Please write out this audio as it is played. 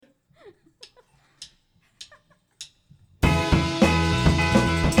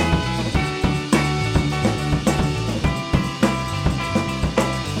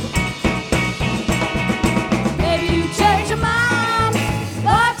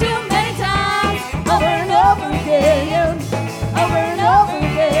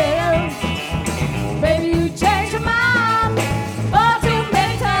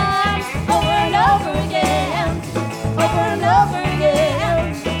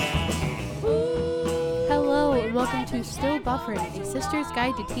Buffering, a sister's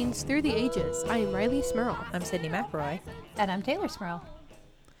guide to teens through the ages. I am Riley Smurl. I'm Sydney McElroy. And I'm Taylor Smurl.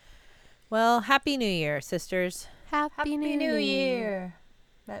 Well, Happy New Year, sisters. Happy New Year.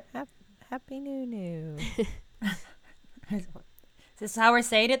 Happy New. Is this how we're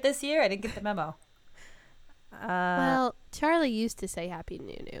saying it this year? I didn't get the memo. Well, Charlie used to say Happy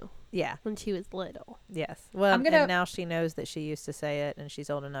New Yeah. when she was little. Yes. Well, I'm gonna- and now she knows that she used to say it, and she's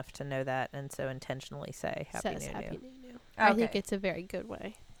old enough to know that, and so intentionally say Happy Says New. Happy New. I think Okay. it's a very good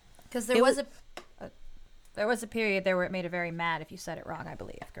way. Because It there was a period there where it made her very mad if you said it wrong, I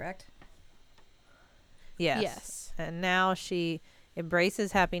believe, correct? Yes. Yes. And now she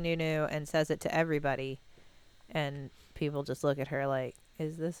embraces Happy New and says it to everybody, and people just look at her like,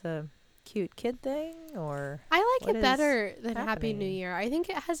 is this a cute kid thing, or I like what it is better than Happy New happening? Year. I think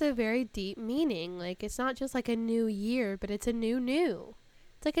it has a very deep meaning. Like, it's not just like a new year, but it's a new.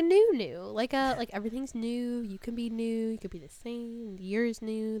 It's like a new. Like everything's new. You can be new. You could be the same. The year is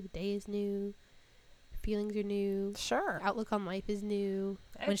new. The day is new. Feelings are new. Sure. Outlook on life is new.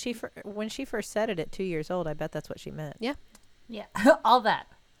 When she first said it at 2 years old, I bet that's what she meant. Yeah. All that.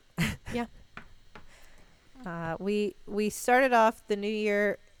 We started off the new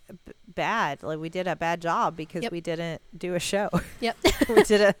year bad. Like, we did a bad job because Yep. we didn't do a show. Yep. We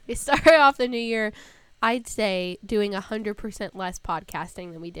started off the new year, I'd say, doing 100% less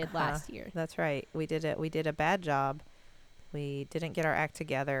podcasting than we did last year. That's right. We did a bad job. We didn't get our act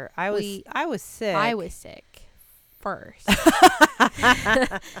together. I was sick. I was sick first.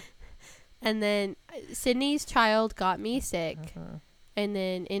 And then Sydney's child got me sick. Mhm. And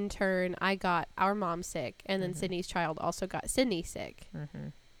then in turn, I got our mom sick. And then Mhm. Sydney's child also got Sydney sick.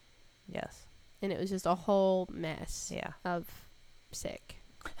 Mhm. Yes. And it was just a whole mess Yeah. of sick.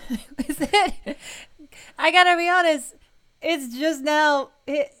 Is it? I gotta be honest. It's just now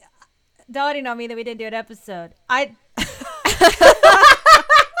dawning on me that we didn't do an episode.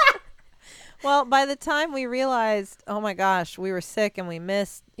 Well, by the time we realized, oh my gosh, we were sick and we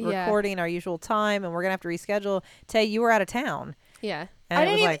missed Yeah. recording our usual time, and we're gonna have to reschedule. Tay, you were out of town, Yeah. and I it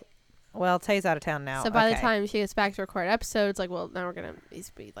was didn't like, well, Tay's out of town now. So by the Okay. time she gets back to record episodes, it's like, well, now we're going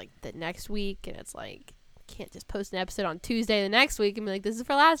to be like the next week. And it's like, can't just post an episode on Tuesday the next week and be like, this is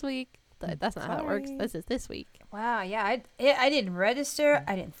for last week. That's not how it works. Sorry. This is this week. Wow, yeah, I didn't register.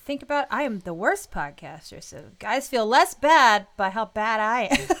 I didn't think about it. I am the worst podcaster, so guys feel less bad by how bad I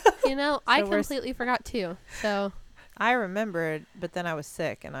am. You know, I So we're completely forgot too. So I remembered, but then I was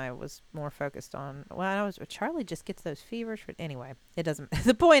sick, and I was more focused on. Well, Charlie just gets those fevers. Anyway, it doesn't.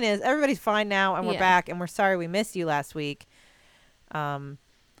 The point is, everybody's fine now, and we're Yeah. back, and we're sorry we missed you last week.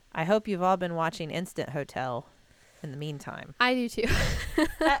 I hope you've all been watching Instant Hotel. In the meantime, I do too.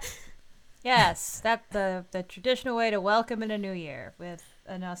 Yes, that's the traditional way to welcome in a new year with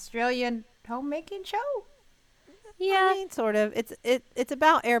an Australian homemaking show. Yeah. I mean, sort of. It's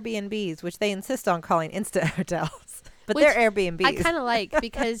about Airbnbs, which they insist on calling instant hotels, but Which they're Airbnbs. I kind of like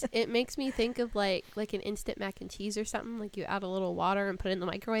because it makes me think of like an instant mac and cheese or something. Like you add a little water and put it in the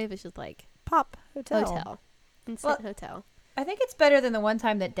microwave. It's just like Pop hotel. hotel. Instant Well- hotel. I think it's better than the one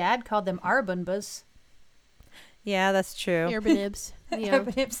time that Dad called them Arbunbas. Yeah, that's true. Airbnbs. Yeah.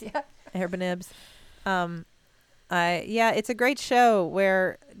 Arbunibs, yeah. Airbnbs. It's a great show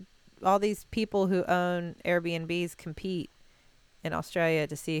where all these people who own Airbnbs compete in Australia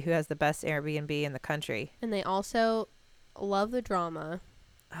to see who has the best Airbnb in the country. And they also love the drama.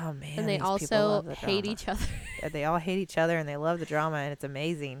 Oh man! And they these people also love the hate drama. each other. They all hate each other and they love the drama, and it's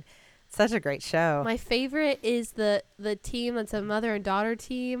amazing. It's such a great show. My favorite is the team that's a mother and daughter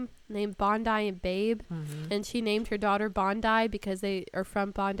team named Bondi and Babe. Mhm. And she named her daughter Bondi because they are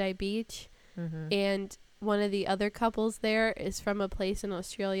from Bondi Beach. Mhm. And one of the other couples there is from a place in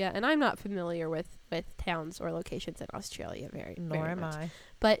Australia. And I'm not familiar with towns or locations in Australia Nor very am much. I.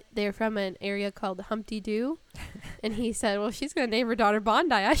 But they're from an area called Humpty Doo. And he said, well, she's going to name her daughter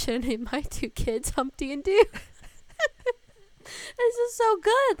Bondi. I should have named my two kids Humpty and Doo. This is so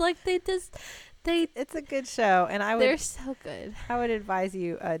good. Like, It's a good show, and they're so good. I would advise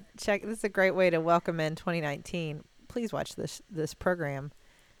you check. This is a great way to welcome in 2019. Please watch this program.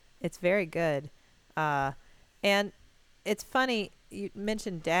 It's very good, and it's funny. You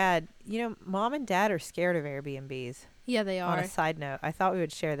mentioned Dad. You know, Mom and Dad are scared of Airbnbs. Yeah, they On are. a side note, I thought we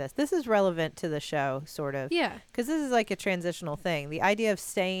would share this. This is relevant to the show, sort of, Yeah. because this is like a transitional thing. The idea of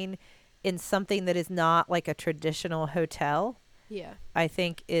staying in something that is not like a traditional hotel, Yeah. I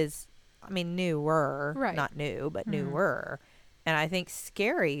think is, I mean, newer, Right. not new, but Mhm. newer. And I think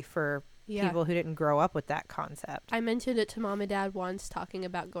scary for Yeah. people who didn't grow up with that concept. I mentioned it to mom and dad once, talking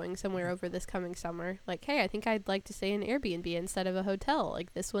about going somewhere over this coming summer. Like, hey, I think I'd like to stay in Airbnb instead of a hotel.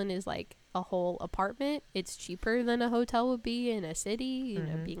 Like, this one is like a whole apartment. It's cheaper than a hotel would be in a city, you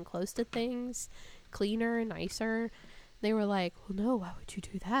know, being close to things, cleaner, nicer. They were like, well, no, why would you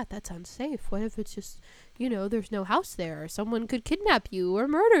do that? That's unsafe. What if it's just, you know, there's no house there, or someone could kidnap you or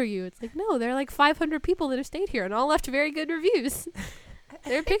murder you? It's like, no, there are like 500 people that have stayed here and all left very good reviews.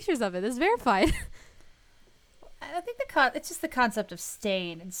 There are pictures of it. It's verified. I think it's just the concept of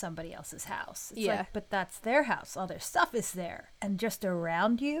staying in somebody else's house. It's Yeah. like, but that's their house. All their stuff is there, and just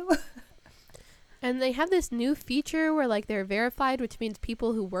around you. And they have this new feature where like they're verified, which means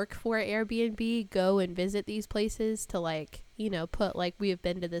people who work for Airbnb go and visit these places to like, you know, put like, we have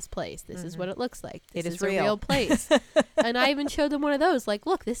been to this place. This is what it looks like. This It is a real. real place. And I even showed them one of those. Like,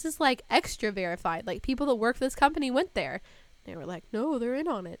 look, this is like extra verified. Like, people that work for this company went there. They were like, no, they're in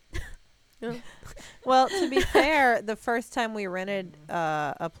on it. No. Well, to be fair, the first time we rented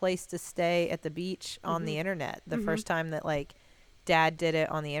a place to stay at the beach on the internet, the first time that like Dad did it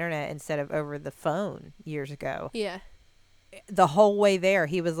on the internet instead of over the phone years ago, Yeah. the whole way there,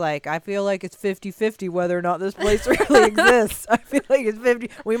 he was like, I feel like it's 50-50 whether or not this place really exists. I feel like it's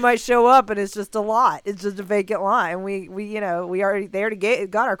 50. We might show up and it's just a lot. It's just a vacant lot. And we you know, we already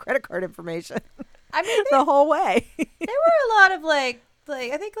got our credit card information I mean, the whole way. there were a lot of like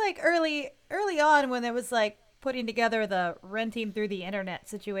I think like early on when there was like putting together the renting through the internet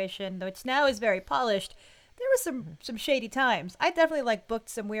situation, which now is very polished. There was some shady times. I definitely like booked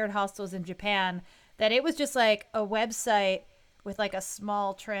some weird hostels in Japan that it was just like a website with like a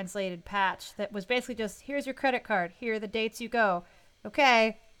small translated patch that was basically just, here's your credit card, here are the dates you go.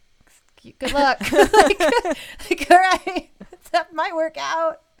 Okay, good luck. like all right, that might work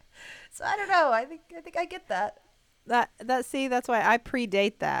out. So I don't know. I think I get that. That's why I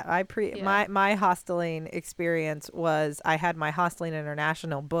predate that. Yeah. My hosteling experience was I had my Hosteling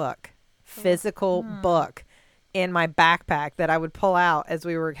International book, physical book, in my backpack that I would pull out as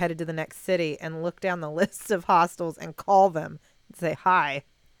we were headed to the next city and look down the lists of hostels and call them and say, hi,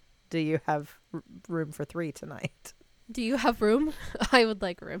 do you have room for 3 tonight? Do you have room? I would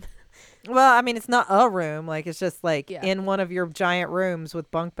like room. Well, I mean, it's not a room. Like, it's just like Yeah. in one of your giant rooms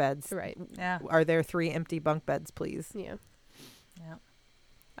with bunk beds. Right. Yeah. Are there 3 empty bunk beds, please? Yeah.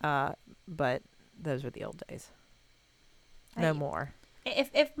 Yeah. But those were the old days. No more.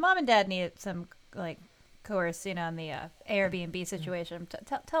 If mom and dad needed some like coercing on the Airbnb situation,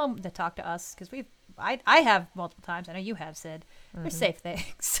 tell them to talk to us because I have multiple times. I know you have, Sid. There's safe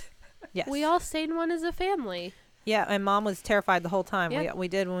things. Yes. We all stayed in one as a family. Yeah, and Mom was terrified the whole time. Yeah. We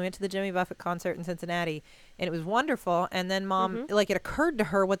did when we went to the Jimmy Buffett concert in Cincinnati, and it was wonderful. And then Mom, like, it occurred to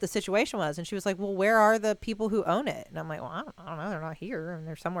her what the situation was, and she was like, "Well, where are the people who own it?" And I'm like, "Well, I don't know. They're not here, and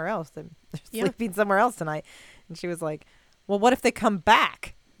they're somewhere else. They're Yeah. sleeping somewhere else tonight." And she was like, "Well, what if they come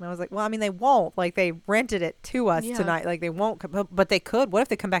back?" And I was like, "Well, I mean, they won't. Like, they rented it to us Yeah. tonight. Like, they won't, but they could. What if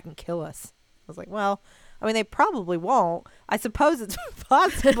they come back and kill us?" I was like, "Well, I mean, they probably won't. I suppose it's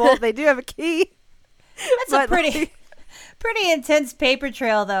possible. They do have a key." That's But, a pretty like, pretty intense paper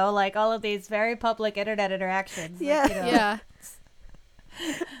trail, though. Like all of these very public internet interactions. Like, Yeah. you know, Yeah.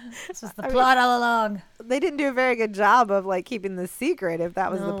 This was the I mean- plot all along. They didn't do a very good job of like keeping the secret if that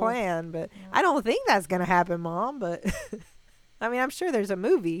was the No. plan, but I don't think that's gonna happen, Mom. But I mean, I'm sure there's a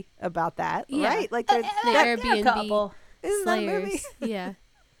movie about that, Yeah. right? Like, The There are a Airbnb couple. isn't that a movie? Slayers. Yeah.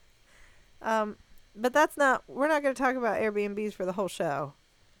 But that's not. We're not gonna talk about Airbnbs for the whole show.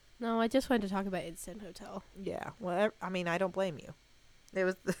 No, I just wanted to talk about Instant Hotel. Yeah. Well, I mean, I don't blame you. It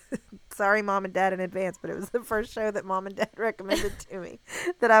was sorry, Mom and Dad, in advance, but it was the first show that Mom and Dad recommended to me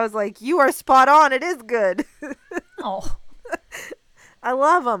that I was like, "You are spot on. It is good." Oh, I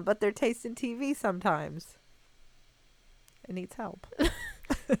love them, but their taste in TV sometimes it needs help.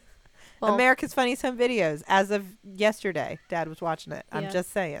 Well, America's Funniest Home Videos. As of yesterday, Dad was watching it. I'm Yeah. just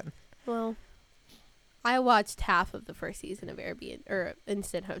saying. well, I watched half of the first season of Airbnb or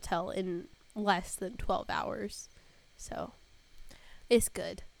Instant Hotel in less than 12 hours. So, it's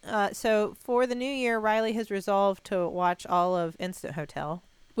good. So for the new year, Riley has resolved to watch all of Instant Hotel.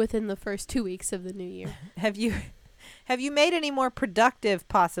 Within the first 2 weeks of the new year. Have you made any more productive,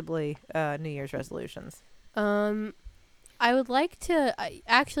 possibly, New Year's resolutions? I would like to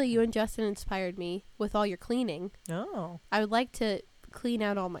actually, you and Justin inspired me with all your cleaning. Oh. I would like to clean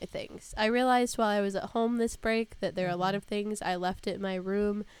out all my things. I realized while I was at home this break that there are a lot of things I left at my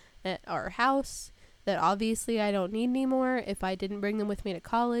room at our house that obviously I don't need anymore if I didn't bring them with me to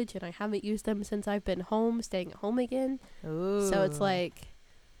college, and I haven't used them since I've been home, staying at home again. Ooh. So it's like,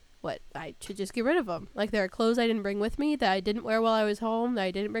 what I should just get rid of them. Like there are clothes I didn't bring with me that I didn't wear while I was home that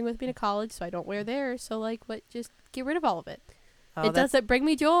I didn't bring with me to college, so I don't wear there. So like, what? Just get rid of all of it. Oh, It doesn't bring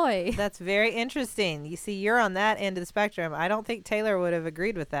me joy. That's very interesting. You see, you're on that end of the spectrum. I don't think Taylor would have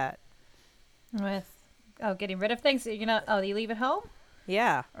agreed with that. With getting rid of things that you're not. Oh, you leave at home?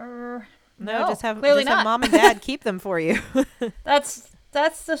 Yeah. No, just have clearly have not. mom and dad keep them for you. That's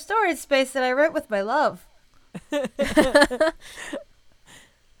the storage space that I rent with my love.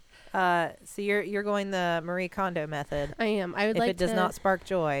 So you're going the Marie Kondo method. I am. I would If like it does to, not spark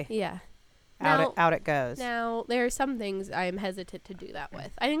joy, Yeah. out it goes. Now, there are some things I am hesitant to do that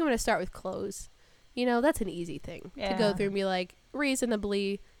with. I think I'm going to start with clothes. You know, that's an easy thing to go Yeah. through and be like,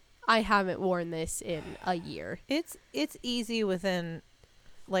 reasonably, I haven't worn this in a year. It's easy within,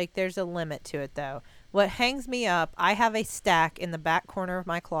 like, there's a limit to it though. What hangs me up, I have a stack in the back corner of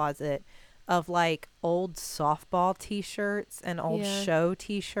my closet of like old softball T-shirts and old Yeah. show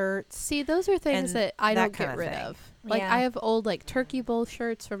T-shirts. See, those are things And that I that don't get kinda rid thing. of. Like, Yeah. I have old, like, turkey bowl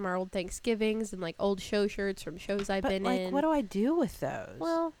shirts from our old Thanksgivings and, like, old show shirts from shows I've But been like, in. what do I do with those?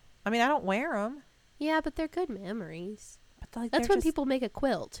 Well, I mean, I don't wear them. yeah, but they're good memories. But like, That's they're when just- people make a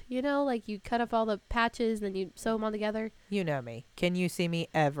quilt. You know, like, you cut off all the patches, then you sew them all together. You know me. Can you see me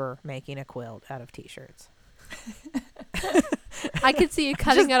ever making a quilt out of T-shirts? I could see you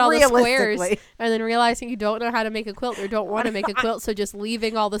cutting Just out all the squares realistically. and then realizing you don't know how to make a quilt or don't want to make a quilt, so just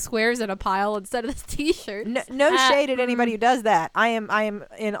leaving all the squares in a pile instead of the T-shirt. No shade at anybody who does that. I am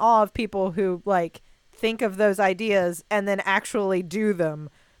in awe of people who like think of those ideas and then actually do them.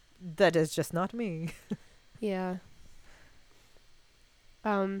 That is just not me. Yeah.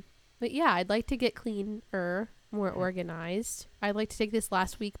 But yeah, I'd like to get cleaner, more organized. I'd like to take this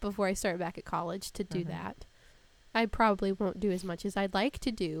last week before I start back at college to do Mhm. that. I probably won't do as much as I'd like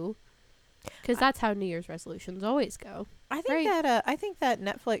to do, because that's how New Year's resolutions always go. I think Right. that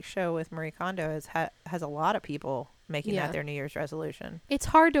Netflix show with Marie Kondo has a lot of people making Yeah. that their New Year's resolution. It's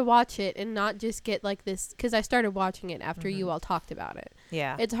hard to watch it and not just get like this, because I started watching it after you Mhm. all talked about it.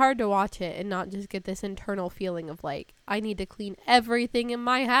 Yeah. It's hard to watch it and not just get this internal feeling of like, I need to clean everything in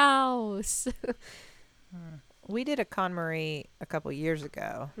my house. We did a KonMari a couple years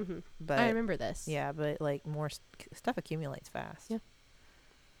ago, hmm but I remember this. yeah, but like more stuff accumulates fast. Yeah.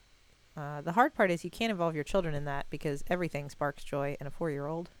 The hard part is you can't involve your children in that because everything sparks joy in a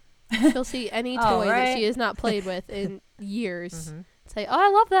 4-year-old. She'll see any toy Oh, that right. she has not played with in years. Mhm. Say, oh, I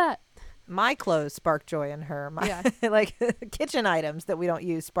love that. My clothes spark joy in her. My, Yeah. like kitchen items that we don't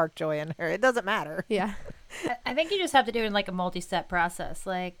use spark joy in her. It doesn't matter. Yeah. I think you just have to do it in like a multi-step process.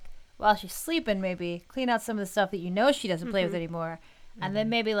 Like while she's sleeping, maybe clean out some of the stuff that you know she doesn't play with anymore, and then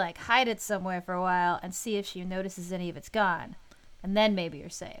maybe like hide it somewhere for a while and see if she notices any of it's gone, and then maybe you're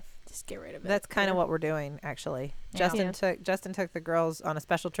safe. Just get rid of it. That's kind of what we're doing, actually. Yeah. Justin took the girls on a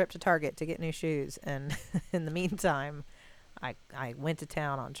special trip to Target to get new shoes, and in the meantime, I went to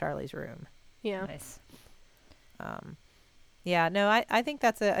town on Charlie's room. Yeah. Nice. Yeah, no, I think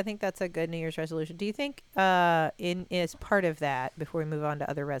that's a good New Year's resolution. Do you think in as part of that, before we move on to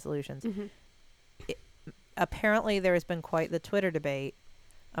other resolutions, hmm apparently there has been quite the Twitter debate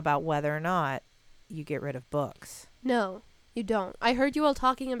about whether or not you get rid of books. No, you don't. I heard you all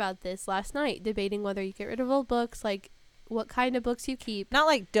talking about this last night, debating whether you get rid of old books, like what kind of books you keep. Not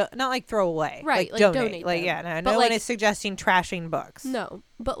like throw away. Right, Like like donate. donate Like them. yeah, no, But no one like- is suggesting trashing books. No,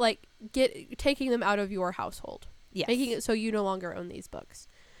 but like taking them out of your household, Yes. making it so you no longer own these books.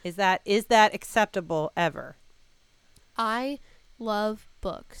 Is that acceptable ever? I love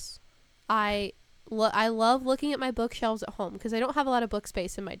books. I love looking at my bookshelves at home because I don't have a lot of book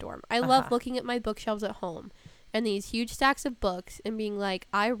space in my dorm. I love Uh-huh. looking at my bookshelves at home and these huge stacks of books and being like,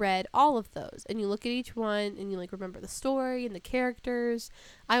 I read all of those. And you look at each one and you like remember the story and the characters.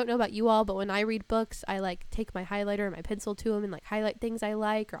 I don't know about you all, but when I read books, I like take my highlighter and my pencil to them and like highlight things I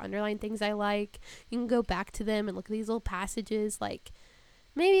like or underline things I like. You can go back to them and look at these little passages. Like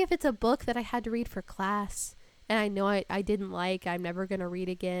maybe if it's a book that I had to read for class and I know I didn't like, I'm never going to read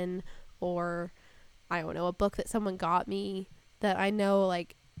again, or I don't know, a book that someone got me that I know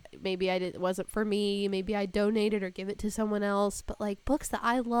like maybe it wasn't for me, maybe I donated or give it to someone else, but like books that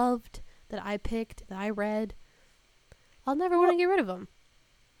I loved, that I picked, that I read, I'll never want to get rid of them.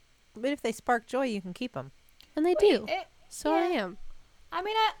 But if they spark joy, you can keep them. And they do. It- So I yeah. am. I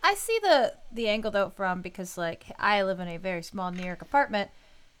mean, I see the angle though from, because like I live in a very small New York apartment.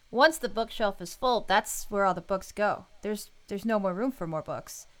 Once the bookshelf is full, that's where all the books go. There's no more room for more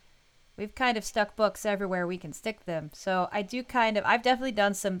books. We've kind of stuck books everywhere we can stick them. So I've definitely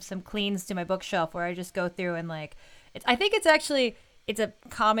done some cleans to my bookshelf where I just go through and like, I think it's a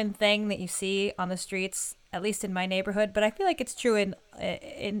common thing that you see on the streets, at least in my neighborhood, but I feel like it's true in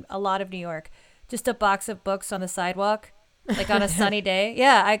in a lot of New York. Just a box of books on the sidewalk, like on a sunny day.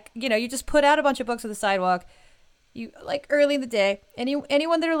 Yeah, you just put out a bunch of books on the sidewalk. You like early in the day.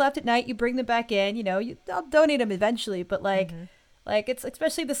 Anyone that are left at night, you bring them back in. I'll donate them eventually, but like it's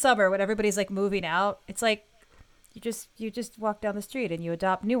especially the summer when everybody's like moving out. It's like you just walk down the street and you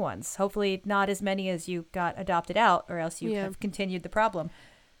adopt new ones. Hopefully, not as many as you got adopted out, or else you have continued the problem.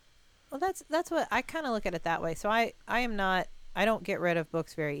 Well, that's what I kind of look at it that way. So I don't get rid of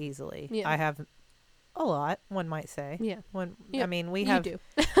books very easily. Yeah. I have a lot, one might say. Yeah. I mean, we You have do.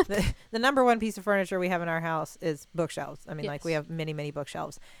 the number one piece of furniture we have in our house is bookshelves. I mean, like we Yes. have many, many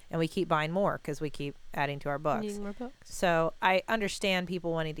bookshelves, and we keep buying more because we keep adding to our books. Needing more books. So I understand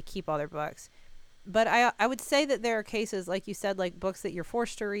people wanting to keep all their books. But I would say that there are cases, like you said, like books that you're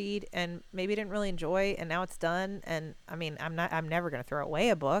forced to read and maybe didn't really enjoy, and now it's done. And I mean, I'm never going to throw away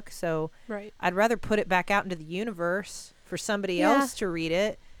a book. So Right. I'd rather put it back out into the universe for somebody Yeah. else to read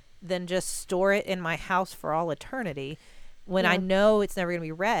it than just store it in my house for all eternity when I Yeah. know it's never going to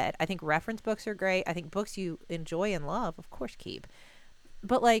be read. I think reference books are great. I think books you enjoy and love, of course, keep.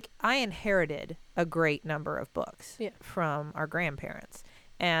 But like I inherited a great number of books from our grandparents.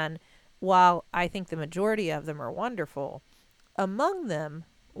 And while I think the majority of them are wonderful, among them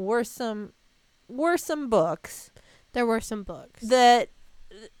were some books There were some books. that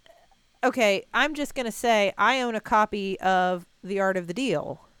okay, I'm just going to say I own a copy of The Art of the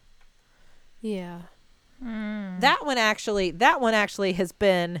Deal. Yeah. That one actually has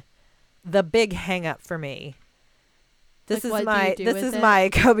been the big hang up for me. This Like, is what do you my do this with is it? my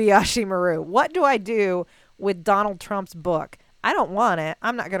Kobayashi Maru. What do I do with Donald Trump's book? I don't want it.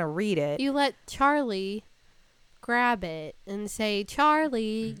 I'm not going to read it. You let Charlie grab it and say,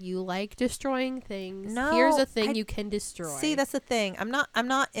 Charlie, you like destroying things. No, Here's a thing you can destroy. See, that's the thing. I'm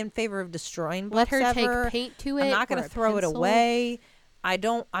not in favor of destroying Let books her ever. take paint to it. I'm not going to throw it away.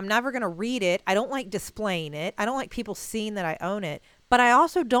 I'm never going to read it. I don't like displaying it. I don't like people seeing that I own it. But I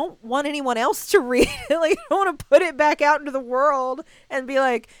also don't want anyone else to read it. Like, I don't want to put it back out into the world and be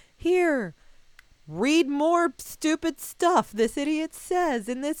like, here, read more stupid stuff this idiot says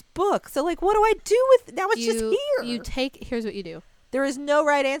in this book. So, like, what do I do with now? It's just here. Here's what you do. There is no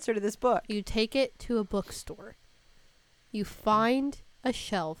right answer to this book. You take it to a bookstore. You find a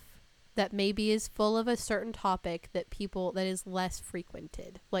shelf that maybe is full of a certain topic that is less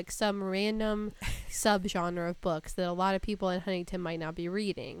frequented, like some random subgenre of books that a lot of people in Huntington might not be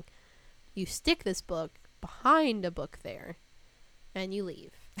reading. You stick this book behind a book there, and you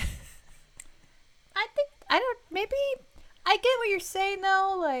leave. Maybe I get what you're saying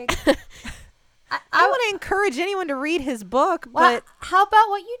though. Like, I want to encourage anyone to read his book, well, but how about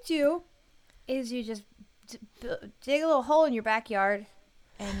what you do is you just dig a little hole in your backyard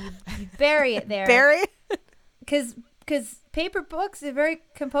and you bury it there. Barry? Because paper books are very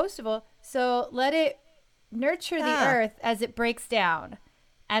compostable, so let it nurture the earth as it breaks down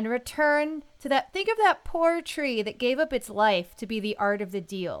and return to that. Think of that poor tree that gave up its life to be the art of the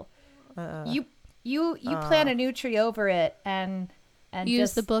deal. You plant a new tree over it and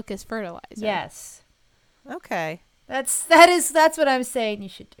Use the book as fertilizer. Yes. Okay. That's what I'm saying you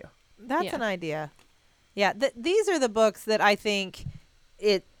should do. That's an idea. Yeah, these are the books that I think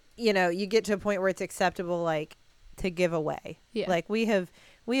you get to a point where it's acceptable, like, to give away. Yeah. Like, we have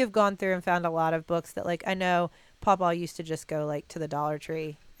gone through and found a lot of books that, like, I know Papa used to just go, like, to the Dollar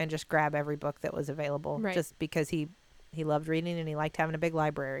Tree and just grab every book that was available. Right. Just because he loved reading and he liked having a big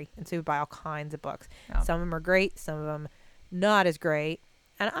library. And so he would buy all kinds of books. Oh. Some of them are great, some of them not as great.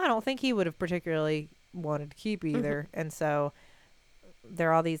 And I don't think he would have particularly wanted to keep either. And so there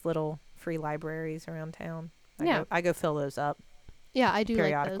are all these little free libraries around town. I go fill those up. Yeah, I do like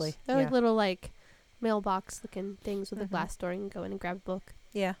Periodically, those. They're like yeah. little, like, mailbox looking things with a glass door. You can go in and grab a book.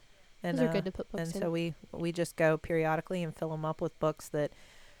 Yeah. And, Those are good to put books and in. so we just go periodically and fill them up with books that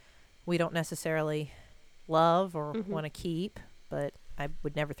we don't necessarily love or want to keep, but I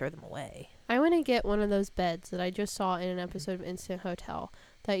would never throw them away. I want to get one of those beds that I just saw in an episode of Instant Hotel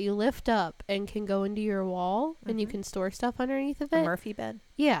that you lift up and can go into your wall and you can store stuff underneath of A it. Murphy bed.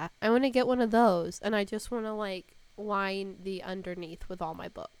 Yeah, I want to get one of those, and I just want to, like, line the underneath with all my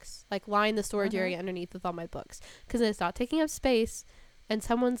books. Like, line the storage area underneath with all my books. Because it's not taking up space, and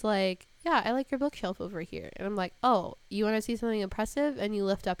someone's like, yeah, I like your bookshelf over here. And I'm like, oh, you want to see something impressive? And you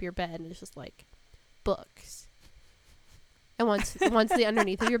lift up your bed, and it's just, like, books. And once the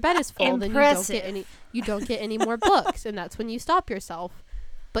underneath of your bed is full, then you don't get any more books, and that's when you stop yourself.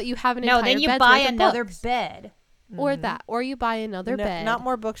 But you have an entire then you bed's buy worth of another books. bed. Or that, or you buy another bed. Not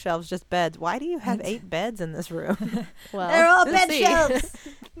more bookshelves, just beds. Why do you have 8 beds in this room? Well, They're all we'll bed see. shelves.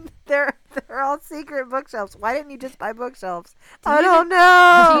 They're all secret bookshelves. Why didn't you just buy bookshelves? Do I you don't Do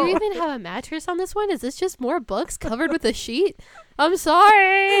know. you even have a mattress on this one? Is this just more books covered with a sheet? I'm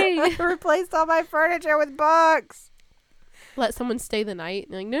sorry. I replaced all my furniture with books. Let someone stay the night.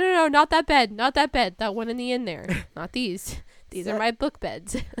 And like, no, not that bed. Not that bed. That one in the end there. Not these. These are my book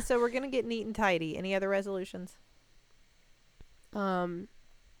beds. So we're gonna get neat and tidy. Any other resolutions? Is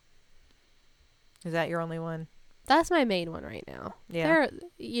that your only one? That's my main one right now. Yeah.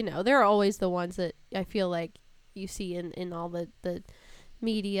 They're always the ones that I feel like you see in all the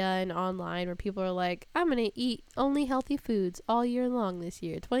media and online where people are like, I'm going to eat only healthy foods all year long this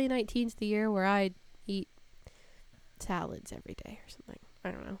year. 2019's the year where I eat salads every day or something.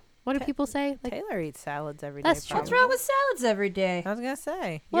 I don't know. What do people say? Like, Taylor eats salads every day. That's true. What's wrong with salads every day? I was gonna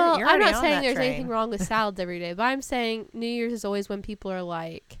say. well, you're I'm already not on saying that there's train. anything wrong with salads every day, but I'm saying New Year's is always when people are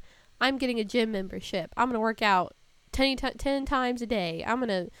like, I'm getting a gym membership. I'm going to work out 10 times a day. I'm going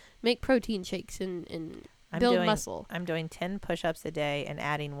to make protein shakes and build muscle. I'm doing 10 push-ups a day and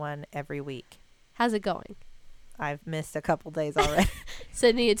adding one every week. How's it going? I've missed a couple days already.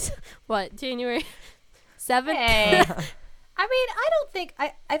 Sydney, it's what, January 7th? Hey. I mean,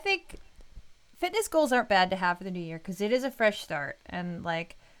 I think fitness goals aren't bad to have for the new year because it is a fresh start. And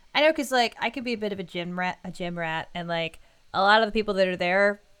like, I know because like I could be a bit of a gym rat, and like a lot of the people that are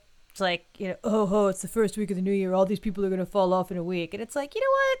there, it's like, oh, it's the first week of the new year. All these people are going to fall off in a week. And it's like, you know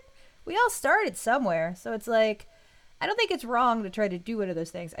what? We all started somewhere. So it's like, I don't think it's wrong to try to do one of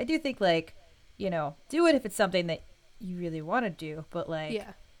those things. I do think like, do it if it's something that you really want to do. But like,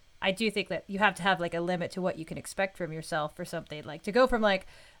 Yeah. I do think that you have to have like a limit to what you can expect from yourself for something. Like to go from like,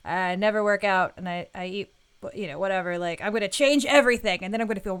 I never work out and I eat, whatever, like I'm going to change everything and then I'm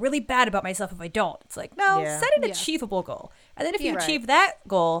going to feel really bad about myself if I don't. It's like, no, Yeah. set an Yeah. achievable goal. And then if you Yeah. achieve that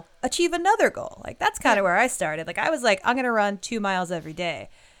goal, achieve another goal. Like that's kind of where I started. Like I was like, I'm going to run 2 miles every day.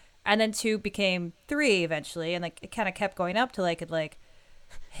 And then 2 became 3 eventually. And like it kind of kept going up till I could like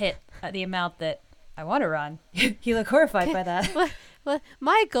hit the amount that I want to run. You look horrified by that. Well,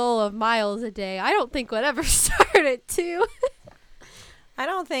 my goal of miles a day, I don't think would ever start at 2. I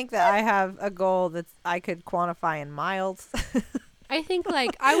don't think that I have a goal that I could quantify in miles. I think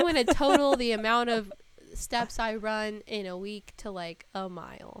like I want to total the amount of steps I run in a week to like a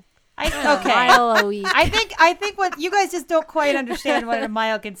mile. A Okay. mile a week. I think what you guys just don't quite understand what a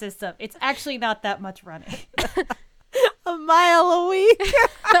mile consists of. It's actually not that much running. A mile a week.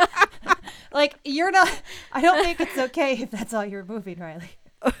 Like you're not. I don't think it's okay if that's all you're moving, Riley.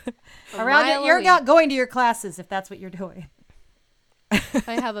 mile a You're week. not going to your classes if that's what you're doing.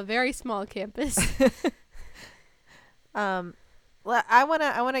 I have a very small campus. Well, I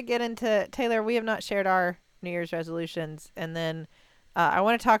wanna get into Taylor. We have not shared our New Year's resolutions, and then I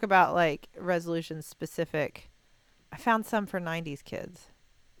want to talk about like resolutions specific. I found some for '90s kids,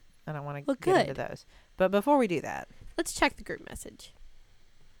 and I want to Well, get into good. those. But before we do that, Let's check the group message.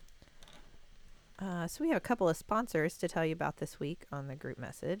 so we have a couple of sponsors to tell you about this week on the group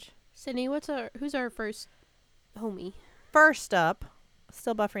message. Sydney, who's our first homie? First up,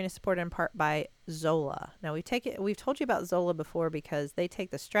 Still Buffering is supported in part by Zola. Now we've told you about Zola before because they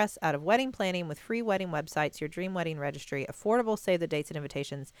take the stress out of wedding planning with free wedding websites, your dream wedding registry, affordable save the dates and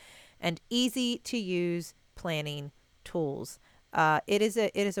invitations, and easy to use planning tools. It is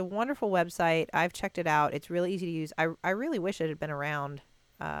a wonderful website. I've checked it out. It's really easy to use. I really wish it had been around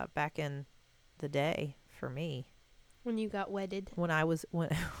back in the day for me When you got wedded. when I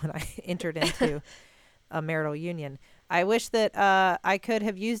entered into a marital union. I wish that I could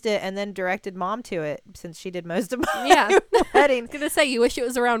have used it and then directed Mom to it since she did most of my Yeah. wedding. Gonna say you wish it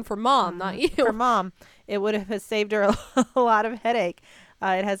was around for Mom, not you. For Mom, it would have saved her a lot of headache.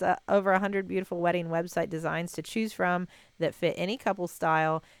 It has over 100 beautiful wedding website designs to choose from that fit any couple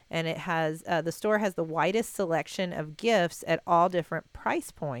style, and it has the store has the widest selection of gifts at all different price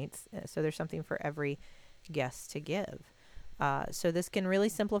points. So there's something for every guest to give. So this can really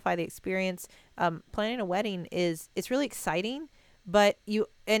simplify the experience. Planning a wedding it's really exciting, but you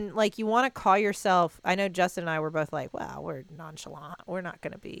want to call yourself. I know Justin and I were both like, "Wow, we're nonchalant. We're not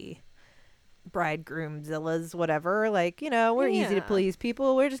going to be bridegroomzillas, whatever. Like, we're easy to Yeah. please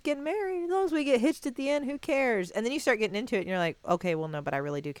people. We're just getting married. As long as we get hitched at the end, who cares?" And then you start getting into it, and you're like, "Okay, well, no, but I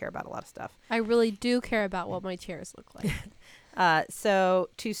really do care about a lot of stuff." I really do care about what my chairs look like. So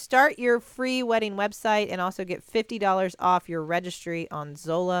to start your free wedding website and also get $50 off your registry on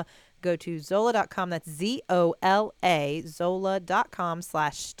Zola, go to Zola.com. That's ZOLA,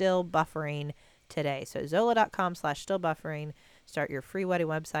 Zola.com/stillbuffering today. So Zola.com/stillbuffering. Start your free wedding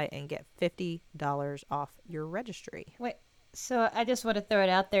website and get $50 off your registry. Wait, so I just want to throw it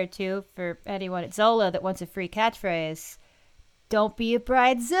out there too for anyone at Zola that wants a free catchphrase. Don't be a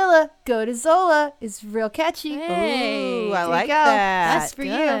bridezilla. Go to Zola. It's real catchy. Hey, Ooh, I there you like go. that. That's for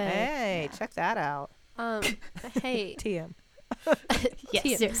you. Good. Hey, check that out. Hey, TM. Yes,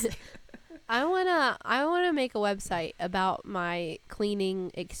 Tim. seriously. I wanna make a website about my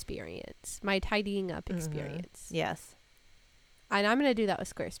cleaning experience, my tidying up experience. Yes. And I'm going to do that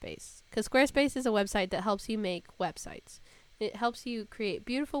with Squarespace, because Squarespace is a website that helps you make websites. It helps you create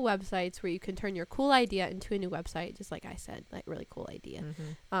beautiful websites where you can turn your cool idea into a new website, just like I said, like really cool idea.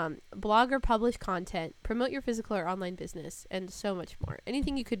 Blog or publish content, promote your physical or online business, and so much more.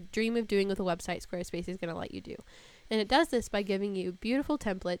 Anything you could dream of doing with a website, Squarespace is going to let you do. And it does this by giving you beautiful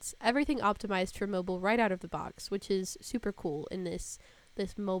templates, everything optimized for mobile right out of the box, which is super cool in this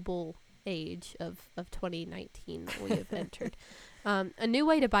mobile age of 2019 that we have entered. A new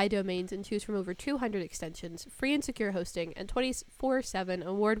way to buy domains and choose from over 200 extensions, free and secure hosting, and 24/7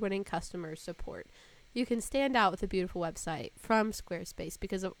 award-winning customer support. You can stand out with a beautiful website from Squarespace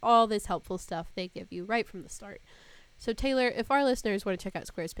because of all this helpful stuff they give you right from the start. So Taylor, if our listeners want to check out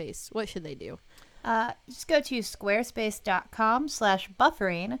Squarespace, what should they do? Just go to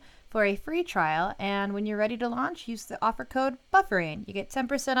squarespace.com/buffering for a free trial, and when you're ready to launch, use the offer code BUFFERING. You get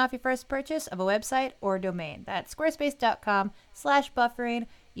 10% off your first purchase of a website or domain. That's squarespace.com/buffering.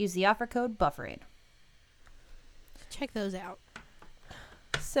 Use the offer code BUFFERING. Check those out.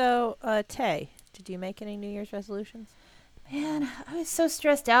 So, Tay, did you make any New Year's resolutions? Man, I was so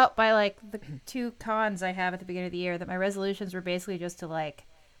stressed out by like the 2 cons I have at the beginning of the year that my resolutions were basically just to like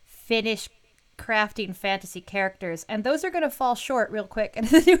finish crafting fantasy characters, and those are going to fall short real quick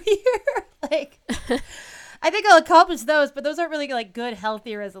into the new year. Like, I think I'll accomplish those, but those aren't really like good,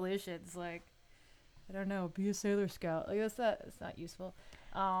 healthy resolutions. Like, I don't know, be a Sailor Scout. Like, it's not useful.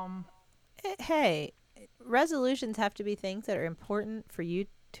 Hey, resolutions have to be things that are important for you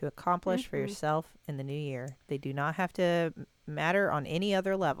to accomplish for yourself in the new year. They do not have to matter on any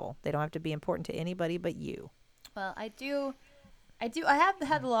other level. They don't have to be important to anybody but you. Well, I have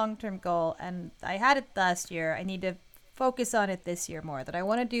had a long-term goal, and I had it last year. I need to focus on it this year more, that I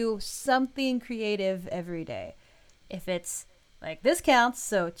want to do something creative every day. If it's like, this counts,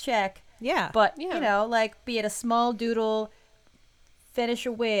 so check. Yeah. But, Yeah. you know, like, be it a small doodle, finish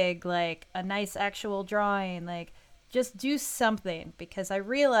a wig, like a nice actual drawing, like, just do something, because I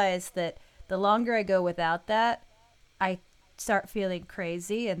realize that the longer I go without that, I start feeling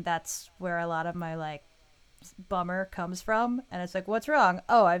crazy, and that's where a lot of my, like, bummer comes from. And it's like, what's wrong?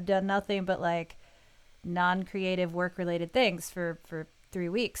 Oh, I've done nothing but like non-creative work-related things for 3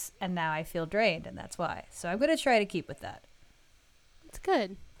 weeks, and now I feel drained, and that's why. So I'm gonna try to keep with that. It's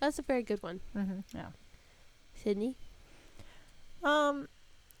good. That's a very good one. Yeah. Sydney? I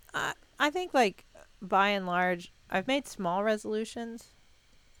think, like, by and large, I've made small resolutions.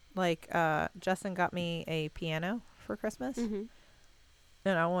 Like, Justin got me a piano for Christmas, Mm-hmm.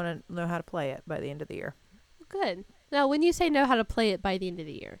 and I want to know how to play it by the end of the year. Good. Now, when you say know how to play it by the end of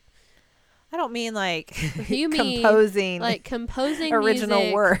the year, I don't mean like you mean composing like composing original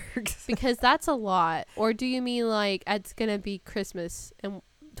music, works. because that's a lot. Or do you mean like it's gonna be Christmas in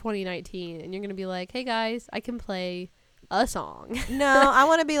 2019 and you're gonna be like, hey guys, I can play a song? No, I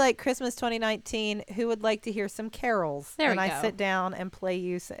want to be like Christmas 2019. Who would like to hear some carols? There and we I go. sit down and play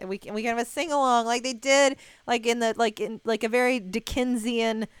you. We can have a sing along like they did, like in a very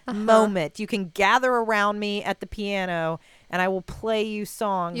Dickensian moment. You can gather around me at the piano, and I will play you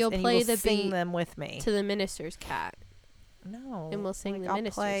songs. You'll and play you will the sing beat them with me. To the Minister's Cat. No, And we'll sing the I'll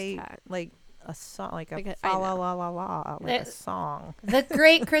Minister's play Cat. like a song, like Like a I fa la know. la la la, like a song. The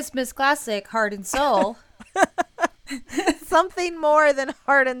great Christmas classic, Heart and Soul. Something more than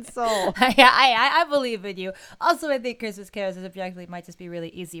heart and soul. I believe in you. Also, I think Christmas carols as objectively might just be really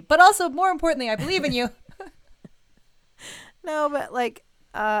easy. But also, more importantly, I believe in you. No, but like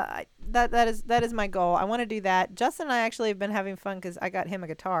that is my goal. I want to do that. Justin and I actually have been having fun because I got him a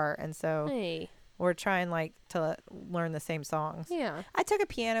guitar, and so Hey. we're trying like to learn the same songs. Yeah. I took a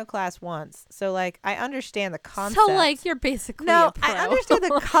piano class once, so like I understand the concept. So like you're basically no, a pro. I understand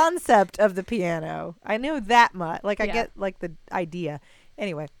the concept of the piano. I know that much. Like I Yeah. get like the idea.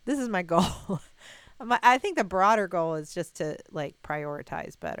 Anyway, this is my goal. I think the broader goal is just to like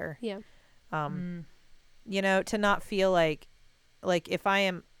prioritize better. Yeah. You know, to not feel like if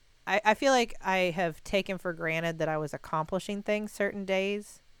I feel like I have taken for granted that I was accomplishing things certain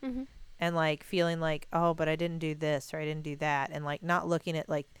days, Mm-hmm. and like feeling like, oh, but I didn't do this or I didn't do that, and like not looking at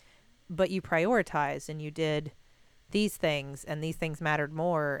like, but you prioritized and you did these things, and these things mattered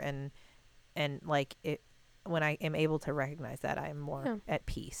more, and like it, when I am able to recognize that, I am more at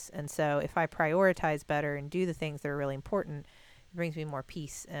peace. And so if I prioritize better and do the things that are really important, it brings me more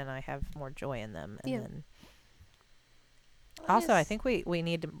peace and I have more joy in them. And then Also, I think we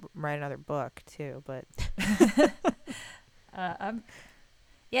need to write another book too, but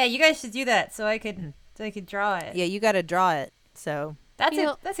Yeah, you guys should do that so I could draw it. yeah, you got to draw it. So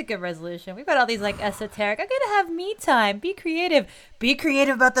That's a good resolution. We've got all these like esoteric. I'm gonna have me time. Be creative. Be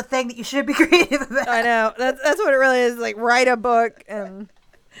creative about the thing that you should be creative about. I know that's what it really is. Like write a book and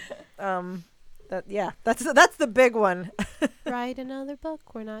that's the big one. Write another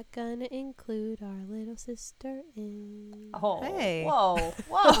book. We're not gonna include our little sister in. Oh, Hey. whoa.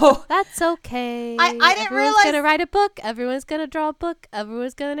 That's okay. I didn't Everyone's realize- gonna write a book. Everyone's gonna draw a book.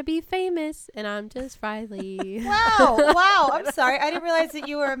 Everyone's gonna be famous, and I'm just Riley. Wow. I'm sorry. I didn't realize that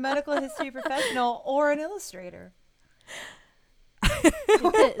you were a medical history professional or an illustrator.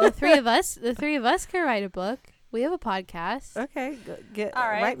 the three of us can write a book. We have a podcast. Okay, All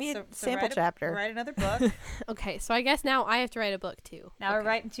right. write me a sample chapter. Write another book. Okay, so I guess now I have to write a book too. Now we're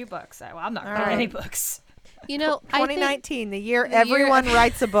writing 2 books. Well, I'm not All writing right. any books. You know, I think 2019, the year the year- everyone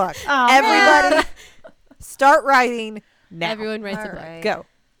writes a book. Oh, Everybody start writing now. everyone writes a All book. right.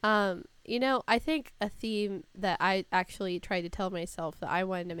 Go. You know, I think a theme that I actually tried to tell myself that I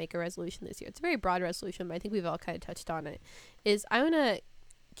wanted to make a resolution this year. It's a very broad resolution, but I think we've all kind of touched on it. Is I want to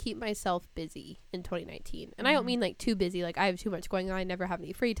keep myself busy in 2019, and I don't mean like too busy, like I have too much going on, I never have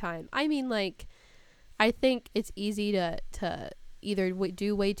any free time. I mean like, I think it's easy to either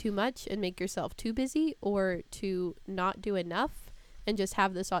do way too much and make yourself too busy, or to not do enough and just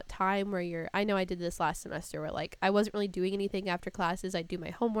have this time where I know I did this last semester where like I wasn't really doing anything after classes. I'd do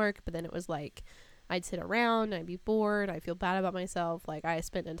my homework, but then it was like I'd sit around, I'd be bored, I'd feel bad about myself. Like I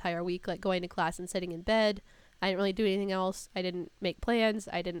spent an entire week like going to class and sitting in bed. I didn't really do anything else. I didn't make plans.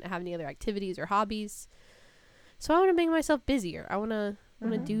 I didn't have any other activities or hobbies. So I want to make myself busier. I want to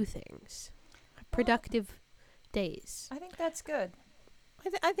do things. Productive days. I think that's good.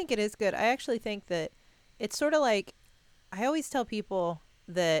 I think it is good. I actually think that it's sort of like, I always tell people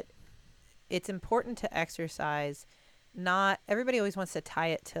that it's important to exercise. Not everybody always wants to tie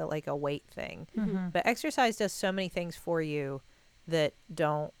it to like a weight thing, but exercise does so many things for you that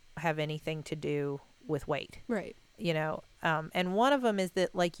don't have anything to do with weight. Right. You know, and one of them is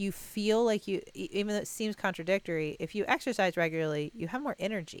that like you feel like even though it seems contradictory, if you exercise regularly, you have more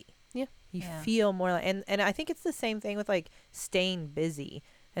energy. Yeah. You Yeah. feel more like, and I think it's the same thing with like staying busy.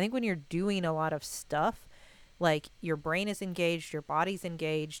 I think when you're doing a lot of stuff, like your brain is engaged, your body's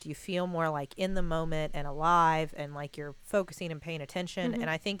engaged, you feel more like in the moment and alive, and like you're focusing and paying attention. And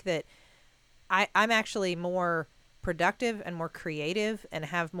I think that I'm actually more productive and more creative and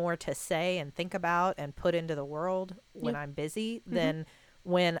have more to say and think about and put into the world when I'm busy than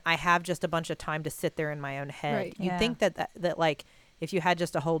when I have just a bunch of time to sit there in my own head. Right. You'd think that like if you had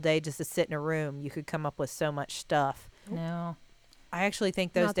just a whole day just to sit in a room, you could come up with so much stuff. No. I actually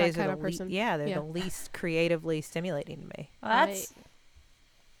think those Not that days kind are of the person. they're Yeah. the least creatively stimulating to me. Well, that's.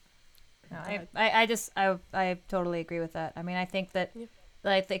 No, I totally agree with that. I mean, I think that,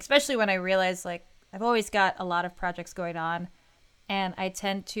 like, especially when I realize, like, I've always got a lot of projects going on, and I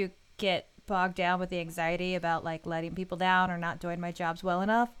tend to get bogged down with the anxiety about, like, letting people down or not doing my jobs well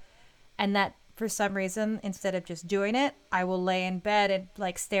enough. And that, for some reason, instead of just doing it, I will lay in bed and,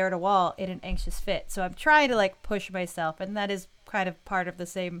 like, stare at a wall in an anxious fit. So I'm trying to, like, push myself, and that is kind of part of the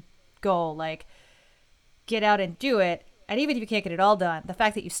same goal, like, get out and do it. And even if you can't get it all done, the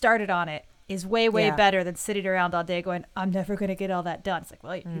fact that you started on it is way Yeah. better than sitting around all day going, I'm never going to get all that done. It's like,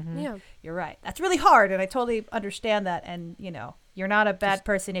 well, Yeah. you're right. That's really hard, and I totally understand that. And, you know, you're not a bad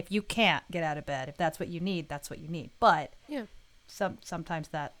person if you can't get out of bed. If that's what you need, that's what you need. But Yeah. sometimes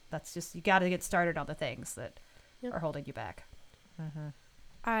that's just, you got to get started on the things that Yep. are holding you back.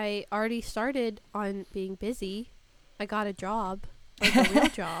 I already started on being busy. I got a job, like a real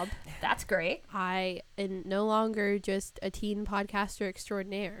job. That's great. I am no longer just a teen podcaster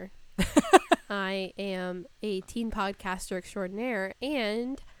extraordinaire. I am a teen podcaster extraordinaire,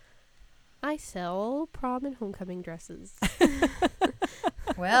 and I sell prom and homecoming dresses.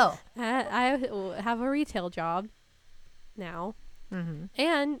 Well, I have a retail job now, Mm-hmm.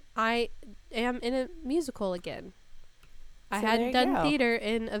 and I am in a musical again. I So there hadn't you done go. theater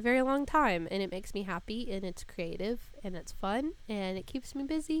in a very long time, and it makes me happy, and it's creative, and it's fun, and it keeps me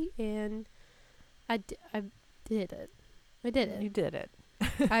busy, and I did it. I did You it. did it.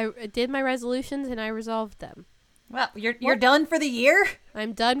 I did my resolutions, and I resolved them. well, you're done for the year?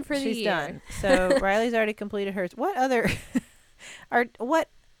 I'm done for the She's year. done. So Riley's already completed hers. What other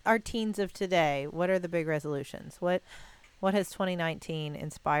are teens of today? What are the big resolutions? What has 2019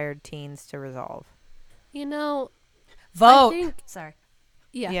 inspired teens to resolve? You know, Vote. think- Sorry.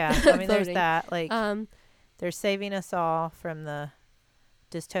 yeah. I mean, there's Voting. that. Like, Um, they're saving us all from the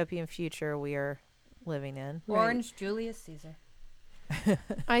dystopian future we are living in. Right. Orange Julius Caesar.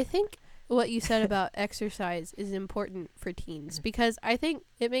 I think what you said about exercise is important for teens because I think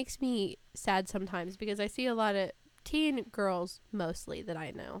it makes me sad sometimes because I see a lot of teen girls mostly that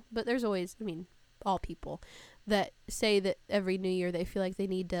I know, but there's always, I mean, all people that say that every new year they feel like they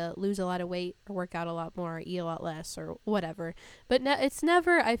need to lose a lot of weight or work out a lot more or eat a lot less or whatever. But it's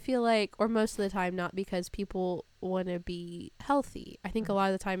never, I feel like, or most of the time, not because people want to be healthy. I think a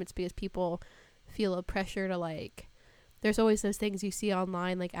lot of the time it's because people feel a pressure to like, there's always those things you see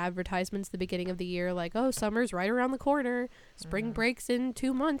online, like advertisements the beginning of the year, like, oh, summer's right around the corner, spring breaks in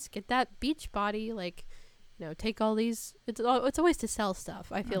 2 months, get that beach body, like, you know, take all these, it's always to sell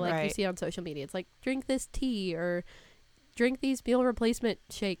stuff. I feel like you see on social media. It's like, drink this tea or drink these meal replacement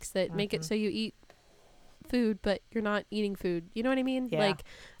shakes that make it so you eat food, but you're not eating food. You know what I mean? Yeah. Like,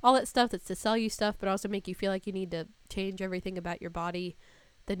 all that stuff that's to sell you stuff, but also make you feel like you need to change everything about your body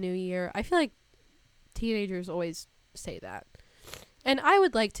the new year. I feel like teenagers always say that. And I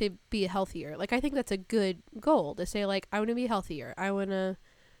would like to be healthier. Like, I think that's a good goal to say, like, I want to be healthier. I want to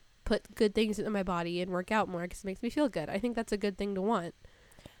put good things in my body and work out more because it makes me feel good. I think that's a good thing to want.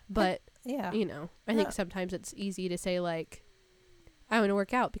 But, Yeah. you know, I think sometimes it's easy to say, like, I want to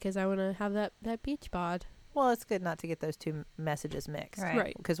work out because I want to have that beach bod. Well, it's good not to get those two messages mixed.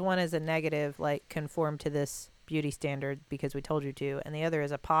 Right. Because one is a negative, like, conform to this beauty standard because we told you to, and the other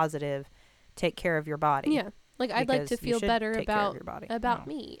is a positive, take care of your body. Yeah. Like, I'd like to Because you feel should better take care of your body. about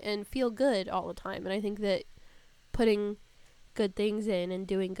me and feel good all the time. And I think that putting good things in and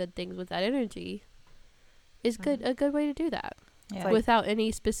doing good things with that energy is a good way to do that. Yeah. Without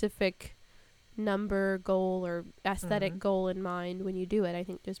any specific number, goal, or aesthetic goal in mind when you do it. I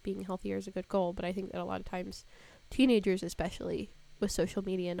think just being healthier is a good goal. But I think that a lot of times teenagers, especially with social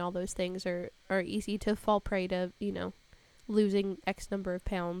media and all those things, are easy to fall prey to, you know, losing X number of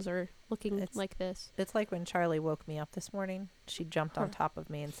pounds or looking like this. It's like when Charlie woke me up this morning. She jumped on top of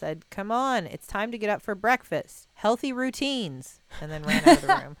me and said, "Come on, it's time to get up for breakfast. Healthy routines." And then ran out of the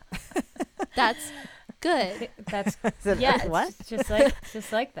room. That's good. That's Said, yeah. What? It's just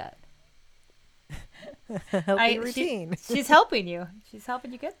like that. Healthy routine. She's helping you. She's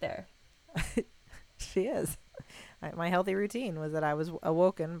helping you get there. She is. My healthy routine was that I was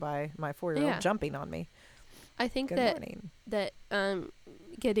awoken by my 4-year-old jumping on me. I think Good morning. that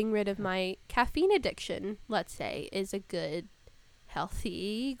getting rid of my caffeine addiction, let's say, is a good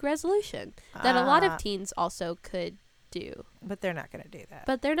healthy resolution that a lot of teens also could do. But they're not going to do that.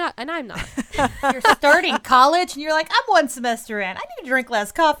 But they're not, and I'm not. You're starting college and you're like, I'm 1 semester in. I need to drink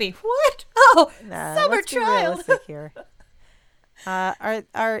less coffee. What? Oh, summer let's be child. realistic here.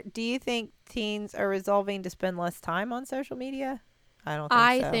 Do you think teens are resolving to spend less time on social media? I don't think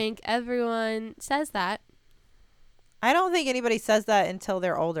so. I think everyone says that. I don't think anybody says that until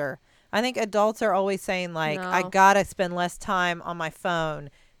they're older. I think adults are always saying, like, No. I gotta spend less time on my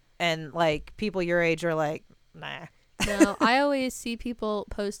phone. And, like, people your age are like, nah. No, I always see people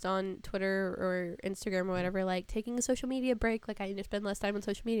post on Twitter or Instagram or whatever, like, taking a social media break. Like, I need to spend less time on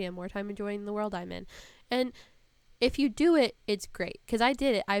social media, more time enjoying the world I'm in. And if you do it, it's great. Because I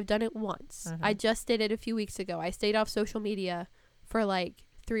did it. I've done it once. Mm-hmm. I just did it a few weeks ago. I stayed off social media for, like,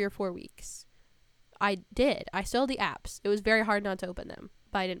 3 or 4 weeks. I did. I still had the apps. It was very hard not to open them.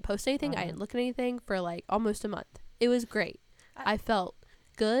 But I didn't post anything. I didn't look at anything for, like, almost a month. It was great. I felt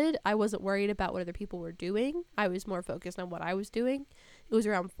good. I wasn't worried about what other people were doing. I was more focused on what I was doing. It was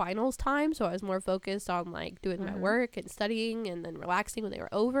around finals time, so I was more focused on, like, doing my work and studying and then relaxing when they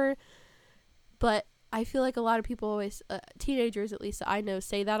were over. But I feel like a lot of people always, teenagers at least that I know,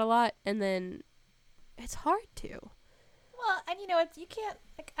 say that a lot, and then it's hard to. Well, and you know, you can't,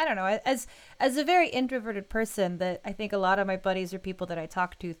 like, I don't know, as a very introverted person, that I think a lot of my buddies are people that I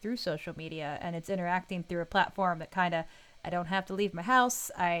talk to through social media, and it's interacting through a platform that kind of, I don't have to leave my house.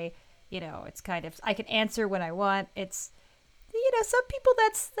 It's kind of, I can answer when I want. It's, you know, some people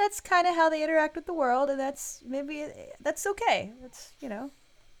that's kind of how they interact with the world, and that's okay. That's, you know.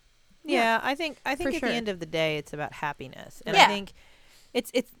 Yeah, I think at sure. the end of the day, it's about happiness. And Yeah. I think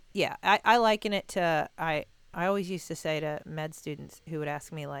I liken it to, I always used to say to med students who would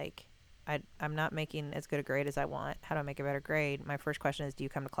ask me, like, I'm not making as good a grade as I want. How do I make a better grade? My first question is, do you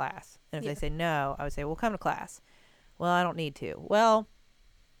come to class? And if they say no, I would say, well, come to class. Well, I don't need to. Well,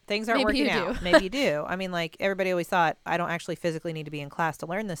 things aren't Maybe working you out. do. Maybe you do. I mean, like, everybody always thought, I don't actually physically need to be in class to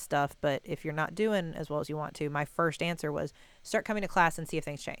learn this stuff. But if you're not doing as well as you want to, my first answer was, start coming to class and see if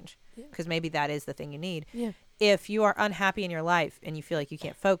things change. Because maybe that is the thing you need. Yeah. If you are unhappy in your life and you feel like you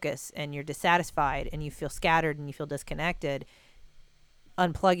can't focus and you're dissatisfied and you feel scattered and you feel disconnected,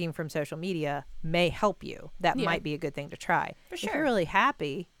 unplugging from social media may help you. That Yeah. might be a good thing to try. For If sure. you're really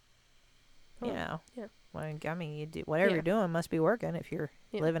happy, You know. Yeah. Well, I mean, you do whatever Yeah. you're doing must be working if you're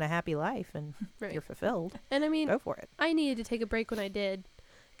Yeah. living a happy life and Right. you're fulfilled. And I mean, Go for it. I needed to take a break when I did,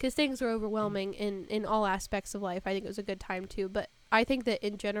 because things were overwhelming in all aspects of life. I think it was a good time too. But I think that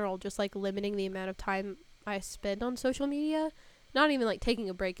in general, just like limiting the amount of time I spend on social media, not even like taking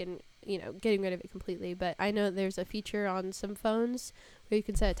a break and getting rid of it completely. But I know there's a feature on some phones where you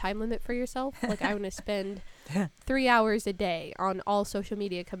can set a time limit for yourself. Like I want to spend 3 hours a day on all social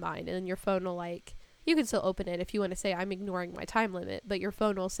media combined, and then your phone will you can still open it if you want to say I'm ignoring my time limit, but your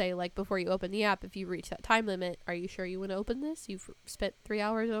phone will say before you open the app, if you reach that time limit, are you sure you want to open this? You've spent 3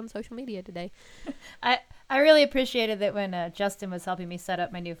 hours on social media today. I really appreciated that when Justin was helping me set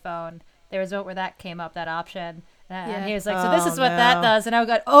up my new phone, there was a moment where that came up, that option. And he was like, so this is what that does. And I would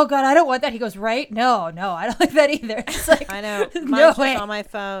go, oh, God, I don't want that. He goes, right? No, I don't like that either. It's like, I know. no Mine's way. just on my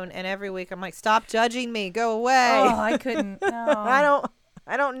phone, and every week I'm like, stop judging me. Go away. Oh, I couldn't. No.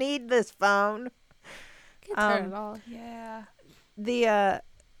 I don't need this phone. Can't turn it off. Yeah.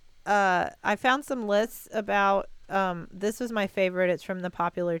 I found some lists about this was my favorite. It's from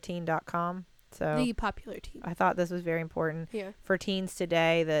thepopularteen.com. So The popular team. I thought this was very important Yeah. for teens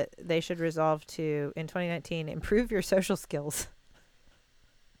today, that they should resolve to, in 2019, improve your social skills.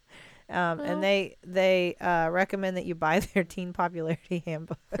 And they recommend that you buy their teen popularity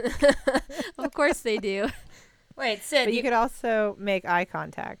handbook. Of course they do. Wait, Sid, But you could also make eye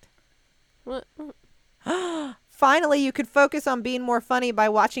contact. What? Finally, you could focus on being more funny by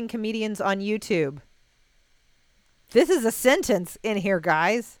watching comedians on YouTube. This is a sentence in here,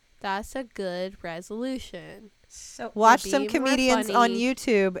 guys. That's a good resolution. so Watch be some more comedians on funny.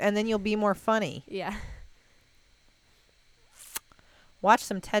 YouTube, and then you'll be more funny. Yeah. Watch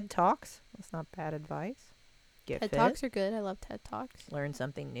some TED Talks. That's not bad advice. Get TED fit. Talks are good. I love TED Talks. Learn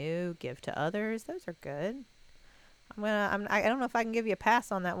something new. Give to others. Those are good. I don't know if I can give you a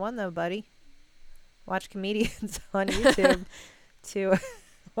pass on that one though, buddy. Watch comedians on YouTube to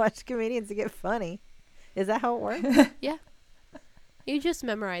watch comedians to get funny. Is that how it works? Yeah. You just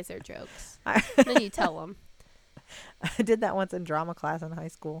memorize their jokes. Then you tell them. I did that once in drama class in high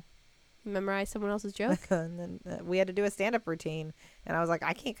school. Memorize someone else's joke. And then we had to do a stand-up routine, and I was like,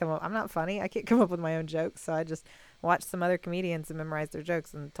 I can't come up. I'm not funny. I can't come up with my own jokes. So I just watched some other comedians and memorized their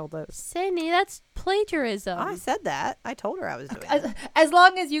jokes and told those. Sydney, that's plagiarism. I said that. I told her I was doing as, that. as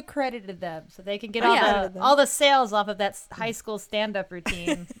long as you credited them, so they can get Oh, yeah. all the sales off of that high school stand-up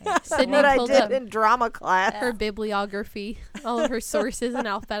routine. Sydney What I pulled did up in drama class. her bibliography, all of her sources in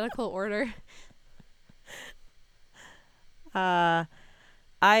alphabetical order.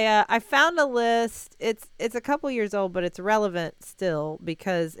 I found a list. It's a couple years old, but it's relevant still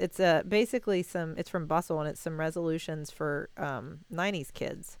because it's basically it's from Bustle, and it's some resolutions for 90s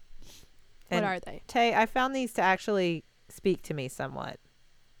kids. What And are they? Tay, I found these to actually speak to me somewhat.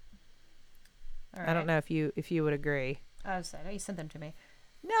 All I don't right. know if you would agree. I was saying, you sent them to me.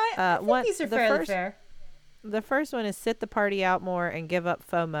 No, I think one- these are the fairly first- fair. The first one is sit the party out more and give up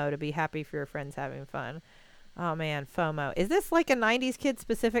FOMO to be happy for your friends having fun. Oh man, FOMO. Is this like a 90s kid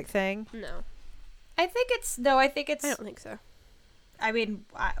specific thing? No, I think it's I don't think so. I mean,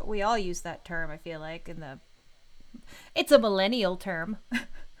 we all use that term. I feel like it's a millennial term.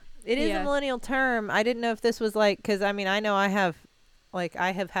 It is Yeah. a millennial term. I didn't know if this was like, because I mean, I know I have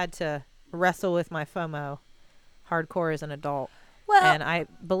had to wrestle with my FOMO hardcore as an adult. Well, And I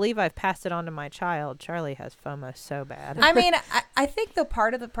believe I've passed it on to my child. Charlie has FOMO so bad. I mean, I think the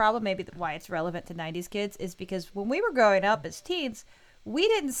part of the problem, maybe why it's relevant to 90s kids, is because when we were growing up as teens, we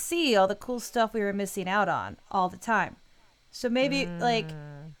didn't see all the cool stuff we were missing out on all the time. So maybe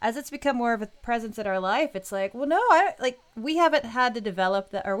as it's become more of a presence in our life, it's like, well, no, we haven't had to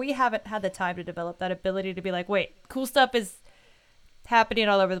develop that, or we haven't had the time to develop that ability to be like, wait, cool stuff is happening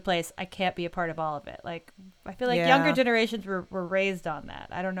all over the place. I can't be a part of all of it. Like, I feel like Yeah. younger generations were raised on that.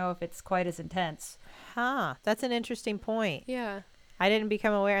 I don't know if it's quite as intense. Huh. That's an interesting point. Yeah, I didn't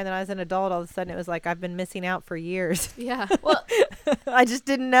become aware, and then I was an adult. All of a sudden, it was like I've been missing out for years. yeah. Well, I just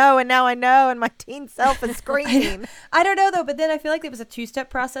didn't know, and now I know, and my teen self is screaming. I don't know though, but then I feel like it was a two-step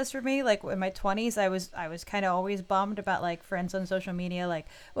process for me. Like in my 20s, I was kind of always bummed about like friends on social media, like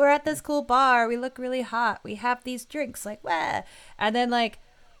we're at this cool bar, we look really hot, we have these drinks, like wah. And then like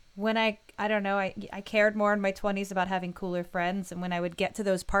when I don't know, I cared more in my 20s about having cooler friends, and when I would get to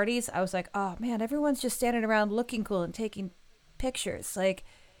those parties, I was like, oh man, everyone's just standing around looking cool and taking pictures. Like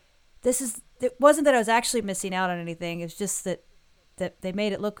it wasn't that I was actually missing out on anything. It's just that they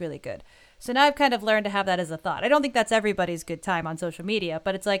made it look really good. So now I've kind of learned to have that as a thought. I don't think that's everybody's good time on social media,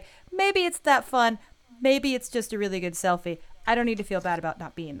 but it's like, maybe it's that fun. Maybe it's just a really good selfie. I don't need to feel bad about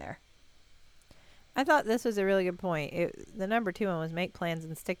not being there. I thought this was a really good point. The number 2 one was make plans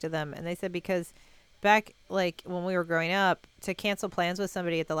and stick to them. And they said because back like when we were growing up, to cancel plans with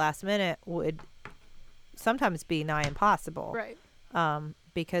somebody at the last minute would sometimes be nigh impossible. Right.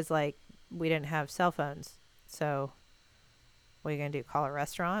 Because like we didn't have cell phones. So what are you going to do? Call a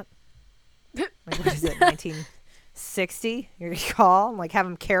restaurant? Like what is it, 1960? You're going to call? Like have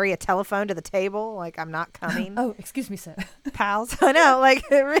them carry a telephone to the table? Like I'm not coming. Oh, excuse me, sir. Pals. I know, like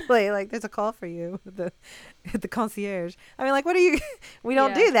really, like there's a call for you at the concierge. I mean, like what are you? We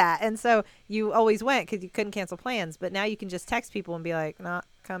don't Yeah. do that, and so you always went because you couldn't cancel plans. But now you can just text people and be like, not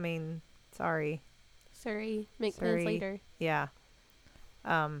coming. Sorry. Sorry. Make Sorry. plans later. Yeah.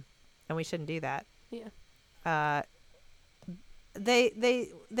 And we shouldn't do that. Yeah.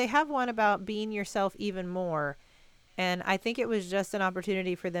 They have one about being yourself even more. And I think it was just an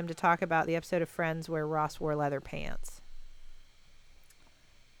opportunity for them to talk about the episode of Friends where Ross wore leather pants.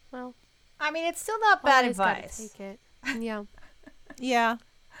 Well, I mean, it's still not bad always gotta advice. Take it. Yeah. Yeah.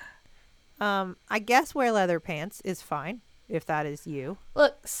 I guess wear leather pants is fine if that is you.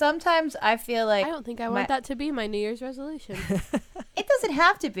 Look, sometimes I feel like I don't think I my- want that to be my New Year's resolution. it doesn't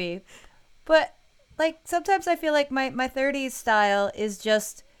have to be, but like sometimes I feel like my 30s style is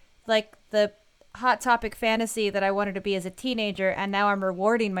just like the hot topic fantasy that I wanted to be as a teenager, and now I'm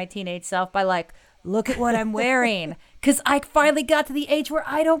rewarding my teenage self by like, look at what I'm wearing, because I finally got to the age where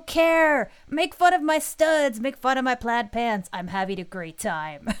I don't care. Make fun of my studs, make fun of my plaid pants. I'm having a great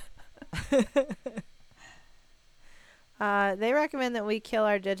time. They recommend that we kill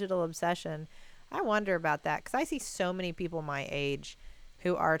our digital obsession. I wonder about that because I see so many people my age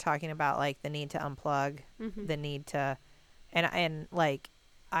who are talking about like the need to unplug, Mhm. the need to, and like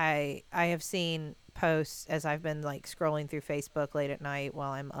I have seen posts as I've been like scrolling through Facebook late at night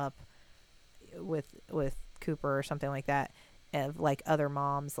while I'm up with Cooper or something like that, of like other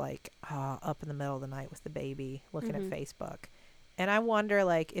moms like up in the middle of the night with the baby looking Mhm. at Facebook. And I wonder,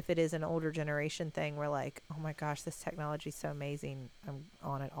 like, if it is an older generation thing where, like, oh my gosh, this technology is so amazing. I'm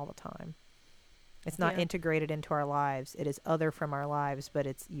on it all the time. It's not Yeah. integrated into our lives. It is other from our lives, but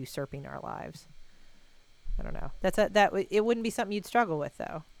it's usurping our lives. I don't know. It wouldn't be something you'd struggle with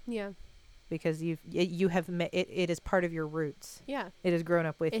though, Yeah. because you have it is part of your roots. Yeah. It has grown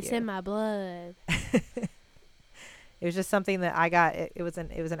up with It's you. in my blood. It was just something that I got. It was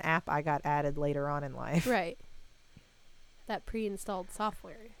an app I got added later on in life. Right. That pre-installed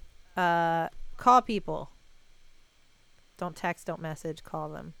software. Call people. Don't text, don't message, call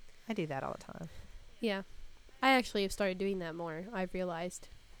them. I do that all the time. Yeah. I actually have started doing that more. I've realized.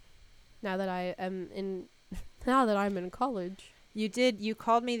 Now that I'm in college. You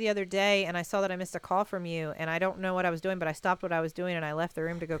called me the other day and I saw that I missed a call from you and I don't know what I was doing, but I stopped what I was doing and I left the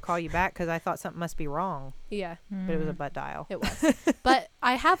room to go call you back because I thought something must be wrong, Yeah, but it was a butt dial. it was. But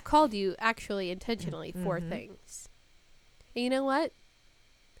I have called you actually intentionally for Mhm. things. And you know what?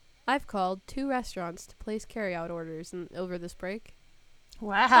 I've called 2 restaurants to place carryout orders over this break.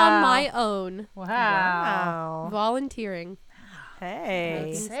 Wow. On my own. Wow. Volunteering. What Hey. can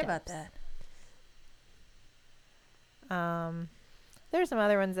you Making say about steps. that? There's some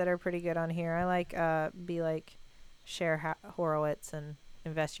other ones that are pretty good on here. I like be like share Horowitz and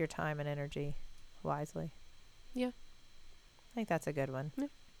invest your time and energy wisely. Yeah. I think that's a good one.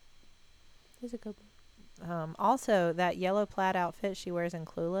 Is a good one. Also, that yellow plaid outfit she wears in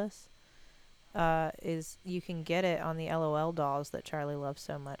Clueless is you can get it on the LOL dolls that Charlie loves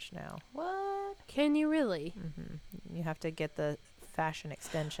so much now. What? Can you really? You have to get the fashion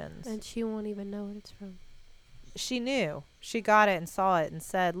extensions. And she won't even know what it's from. She knew. She got it and saw it and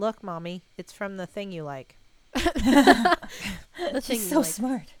said, "Look, Mommy, it's from the thing you like." The thing She's you so like.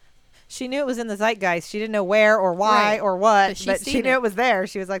 smart. She knew it was in the zeitgeist. She didn't know where or why Right. or what, But she's but she seen knew it. it was there.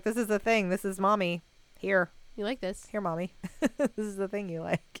 She was like, "This is the thing. This is Mommy. Here, You like this? here, Mommy. This is the thing you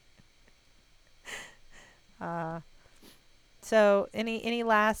like." So, any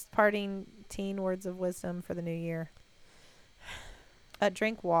last parting teen words of wisdom for the new year?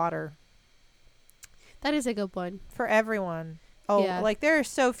 Drink water That is a good one. for everyone. Oh, Yeah. like there are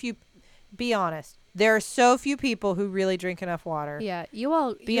so few. Be honest. There are so few people who really drink enough water. Yeah, you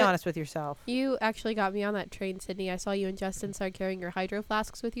all. Be honest with yourself. You actually got me on that train, Sydney. I saw you and Justin start carrying your hydro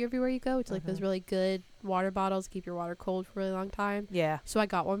flasks with you everywhere you go, which are like those Mhm. really good water bottles, keep your water cold for a really long time. Yeah. So I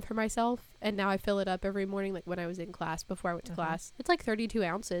got one for myself, and now I fill it up every morning, like when I was in class, before I went to Mhm. class. It's like 32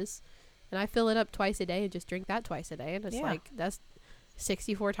 ounces, and I fill it up twice a day and just drink that twice a day, and it's Yeah. like, that's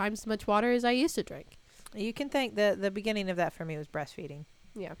 64 times as much water as I used to drink. You can thank the beginning of that for me was breastfeeding.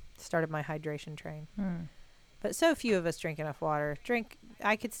 Yeah. Started my hydration train. Hmm. But so few of us drink enough water.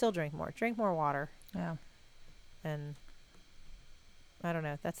 I could still drink more. Drink more water. Yeah. And I don't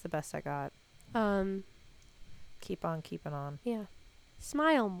know. That's the best I got. Keep on keeping on. Yeah.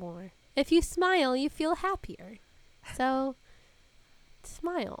 Smile more. If you smile, you feel happier. So,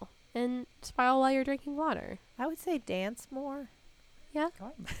 smile. And smile while you're drinking water. I would say dance more. Yeah.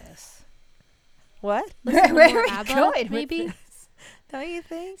 Going with this. What? Listen to Where more are we ABBA, going with maybe? this? Don't you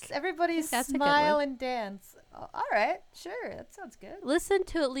think? Everybody That's a good smile one. and dance. Oh, all right, sure, that sounds good. Listen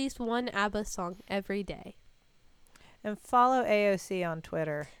to at least one ABBA song every day. And follow AOC on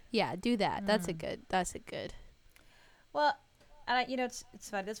Twitter. Yeah, do that. That's a good. Well, and it's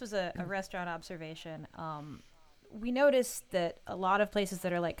funny. This was a restaurant observation. We noticed that a lot of places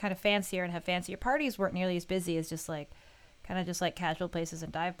that are like kind of fancier and have fancier parties weren't nearly as busy as just like casual places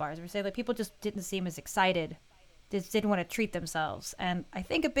and dive bars. We're saying like people just didn't seem as excited, just didn't want to treat themselves. And I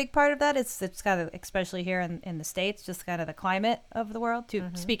think a big part of that is it's kind of, especially here in the States, just kind of the climate of the world.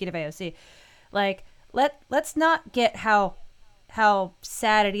 Speaking of AOC, like let's not get how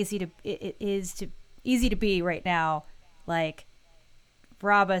sad it is easy to be right now. Like,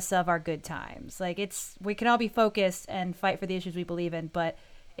 rob us of our good times. Like, we can all be focused and fight for the issues we believe in, but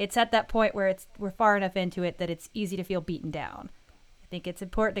it's at that point where we're far enough into it that it's easy to feel beaten down. I think it's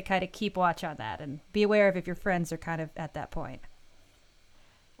important to kind of keep watch on that and be aware of if your friends are kind of at that point.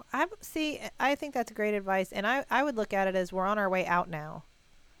 I think that's great advice, and I would look at it as we're on our way out now.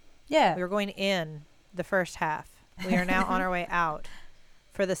 Yeah. We were going in the first half. We are now on our way out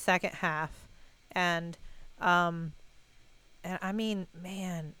for the second half, and I mean,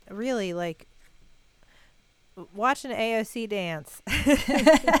 man, really, like, watching AOC dance.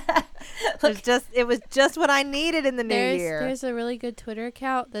 It was just what I needed in the new year. There's a really good Twitter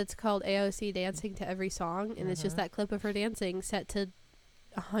account that's called AOC Dancing to Every Song, and it's just that clip of her dancing set to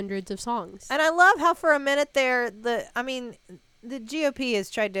hundreds of songs. And I love how for a minute there, the GOP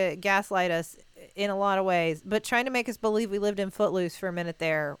has tried to gaslight us in a lot of ways, but trying to make us believe we lived in Footloose for a minute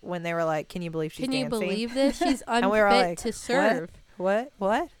there when they were like, "Can you believe she's dancing? Can you believe this? She's unfit And we were all like, to serve." What?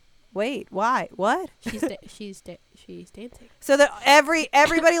 Wait, why? What? She's dancing. So that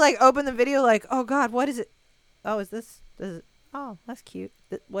everybody like opened the video like, "Oh God, what is it? Oh, is it? Oh, that's cute.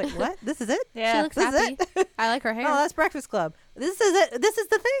 Wait, what? This is it? Yeah. She looks This happy. is it? I like her hair. Oh, that's Breakfast Club. This is it. This is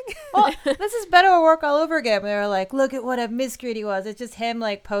the thing." Well, this is Beto O'Rourke all over again. They were like, look at what a miscreant he was. It's just him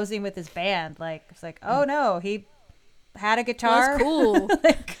like posing with his band. Like, it's like, oh no, he had a guitar. That's cool.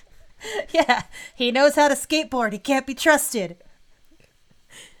 Like, yeah, he knows how to skateboard. He can't be trusted.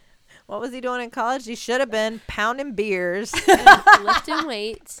 What was he doing in college? He should have been pounding beers. And lifting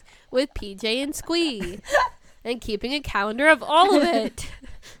weights with PJ and Squee. And keeping a calendar of all of it.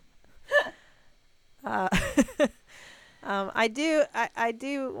 I do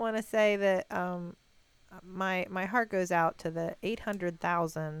want to say that my heart goes out to the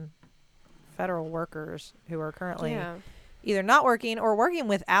 800,000 federal workers who are currently either not working or working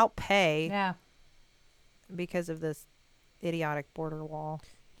without pay Yeah. because of this idiotic border wall.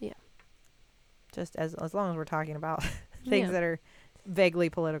 Yeah. Just as long as we're talking about things that are vaguely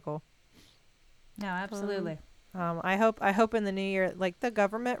political. No, absolutely. I hope in the new year, like, the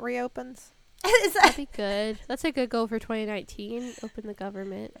government reopens. That'd be good. That's a good goal for 2019. Open the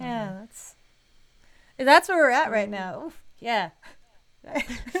government. Yeah, that's where we're at right now. Oof, yeah.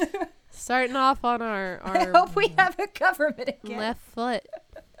 Starting off on our I hope we have a government again. left foot.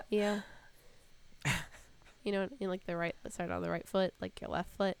 Yeah. You know, in like the right, start on the right foot, like your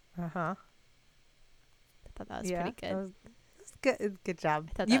left foot. Uh-huh. I thought that was pretty good. Good job.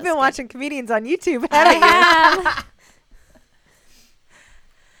 I thought that You've was been good. watching comedians on YouTube, I haven't you? have.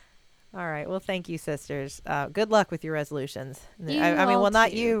 All right. Well, thank you, sisters. Good luck with your resolutions. You I mean, all well,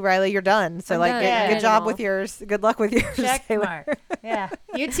 not too. you, Riley. You're done. So, I'm like, done. good, Yeah. good job Animal. with yours. Good luck with yours. Check Taylor. mark. Yeah.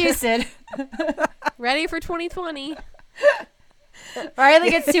 You too, Sid. Ready for 2020. Riley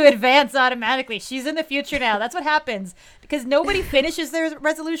gets to advance automatically. She's in the future now. That's what happens. Because nobody finishes their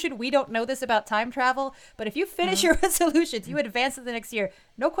resolution. We don't know this about time travel. But if you finish your resolutions, you advance to the next year.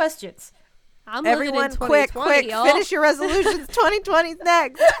 No questions. I'm Everyone, living in quick, 2020, y'all. finish your resolutions. 2020's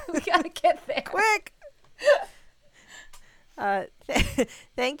next. We got to get there. Quick.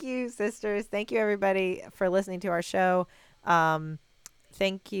 Thank you, sisters. Thank you, everybody, for listening to our show.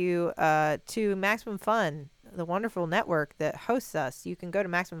 Thank you to Maximum Fun, the wonderful network that hosts us. You can go to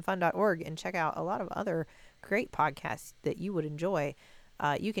MaximumFun.org and check out a lot of other great podcasts that you would enjoy.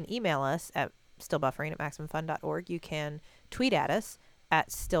 You can email us at stillbuffering@MaximumFun.org. You can tweet at us at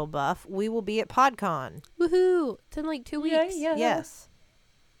stillbuff. We will be at PodCon. Woohoo. It's in like 2 weeks. Yeah. Yes.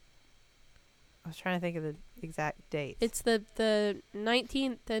 I was trying to think of the exact dates. It's the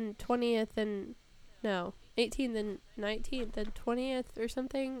 19th and 20th and 18th and 19th and 20th or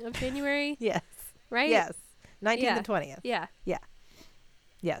something of January. Yes. Right? Yes. 19th Yeah. and 20th. Yeah.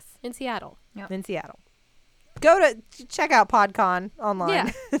 Yes, in Seattle. in Seattle. Go to check out PodCon online.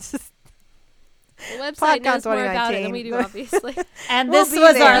 Yeah. It's just The website PodCon knows more about it than we 2019. do, obviously. And we'll this be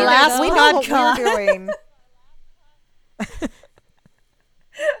was there. our last We know what podcast. we're doing. I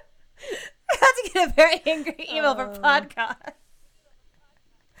had to get a very angry email from podcast.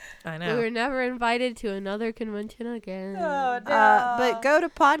 I We know. were never invited to another convention again. Oh, no. But go to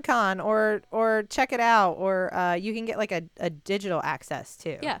PodCon or check it out, or you can get like a digital access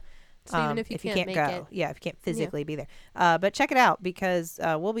too. Yeah. So even if you can't make go, it. yeah, if you can't physically be there, but check it out because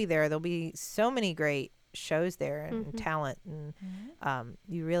we'll be there. There'll be so many great shows there and talent, and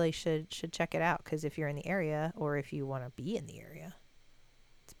you really should check it out because if you're in the area or if you want to be in the area,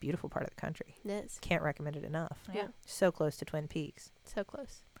 it's a beautiful part of the country. It is. Can't recommend it enough. Yeah. So close to Twin Peaks. So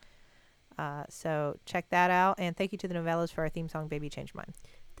close. So check that out, and thank you to the Novellas for our theme song, Baby Change Mine.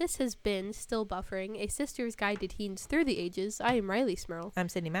 This has been Still Buffering, a sister's guide to teens through the ages. I am Riley Smurl. I'm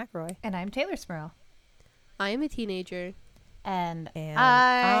Sydney McRoy. And I'm Taylor Smurl. I am a teenager. And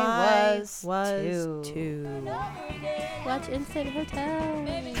I was too. Watch Instant Hotel.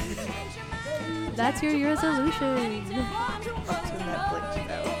 That's your resolution. Watch a Netflix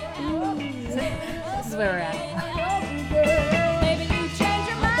show. this is where we're at.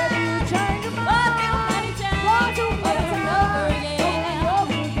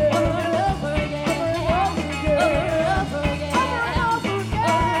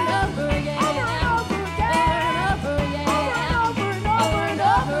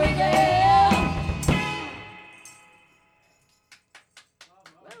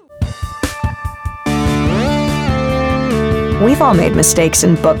 We've all made mistakes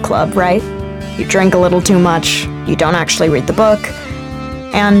in book club, right? You drink a little too much, you don't actually read the book,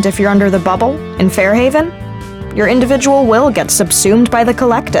 and if you're under the bubble in Fairhaven, your individual will get subsumed by the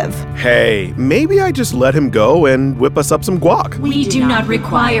collective. Hey, maybe I just let him go and whip us up some guac. We do not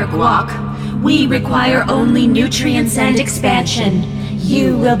require guac. We require only nutrients and expansion.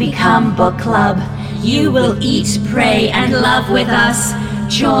 You will become book club. You will eat, pray, and love with us.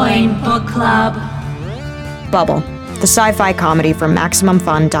 Join book club. Bubble, the sci-fi comedy from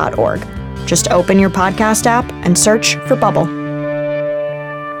MaximumFun.org. Just open your podcast app and search for Bubble.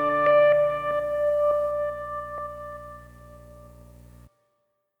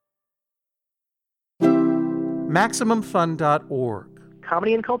 MaximumFun.org.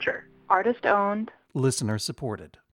 Comedy and culture. Artist owned. Listener supported.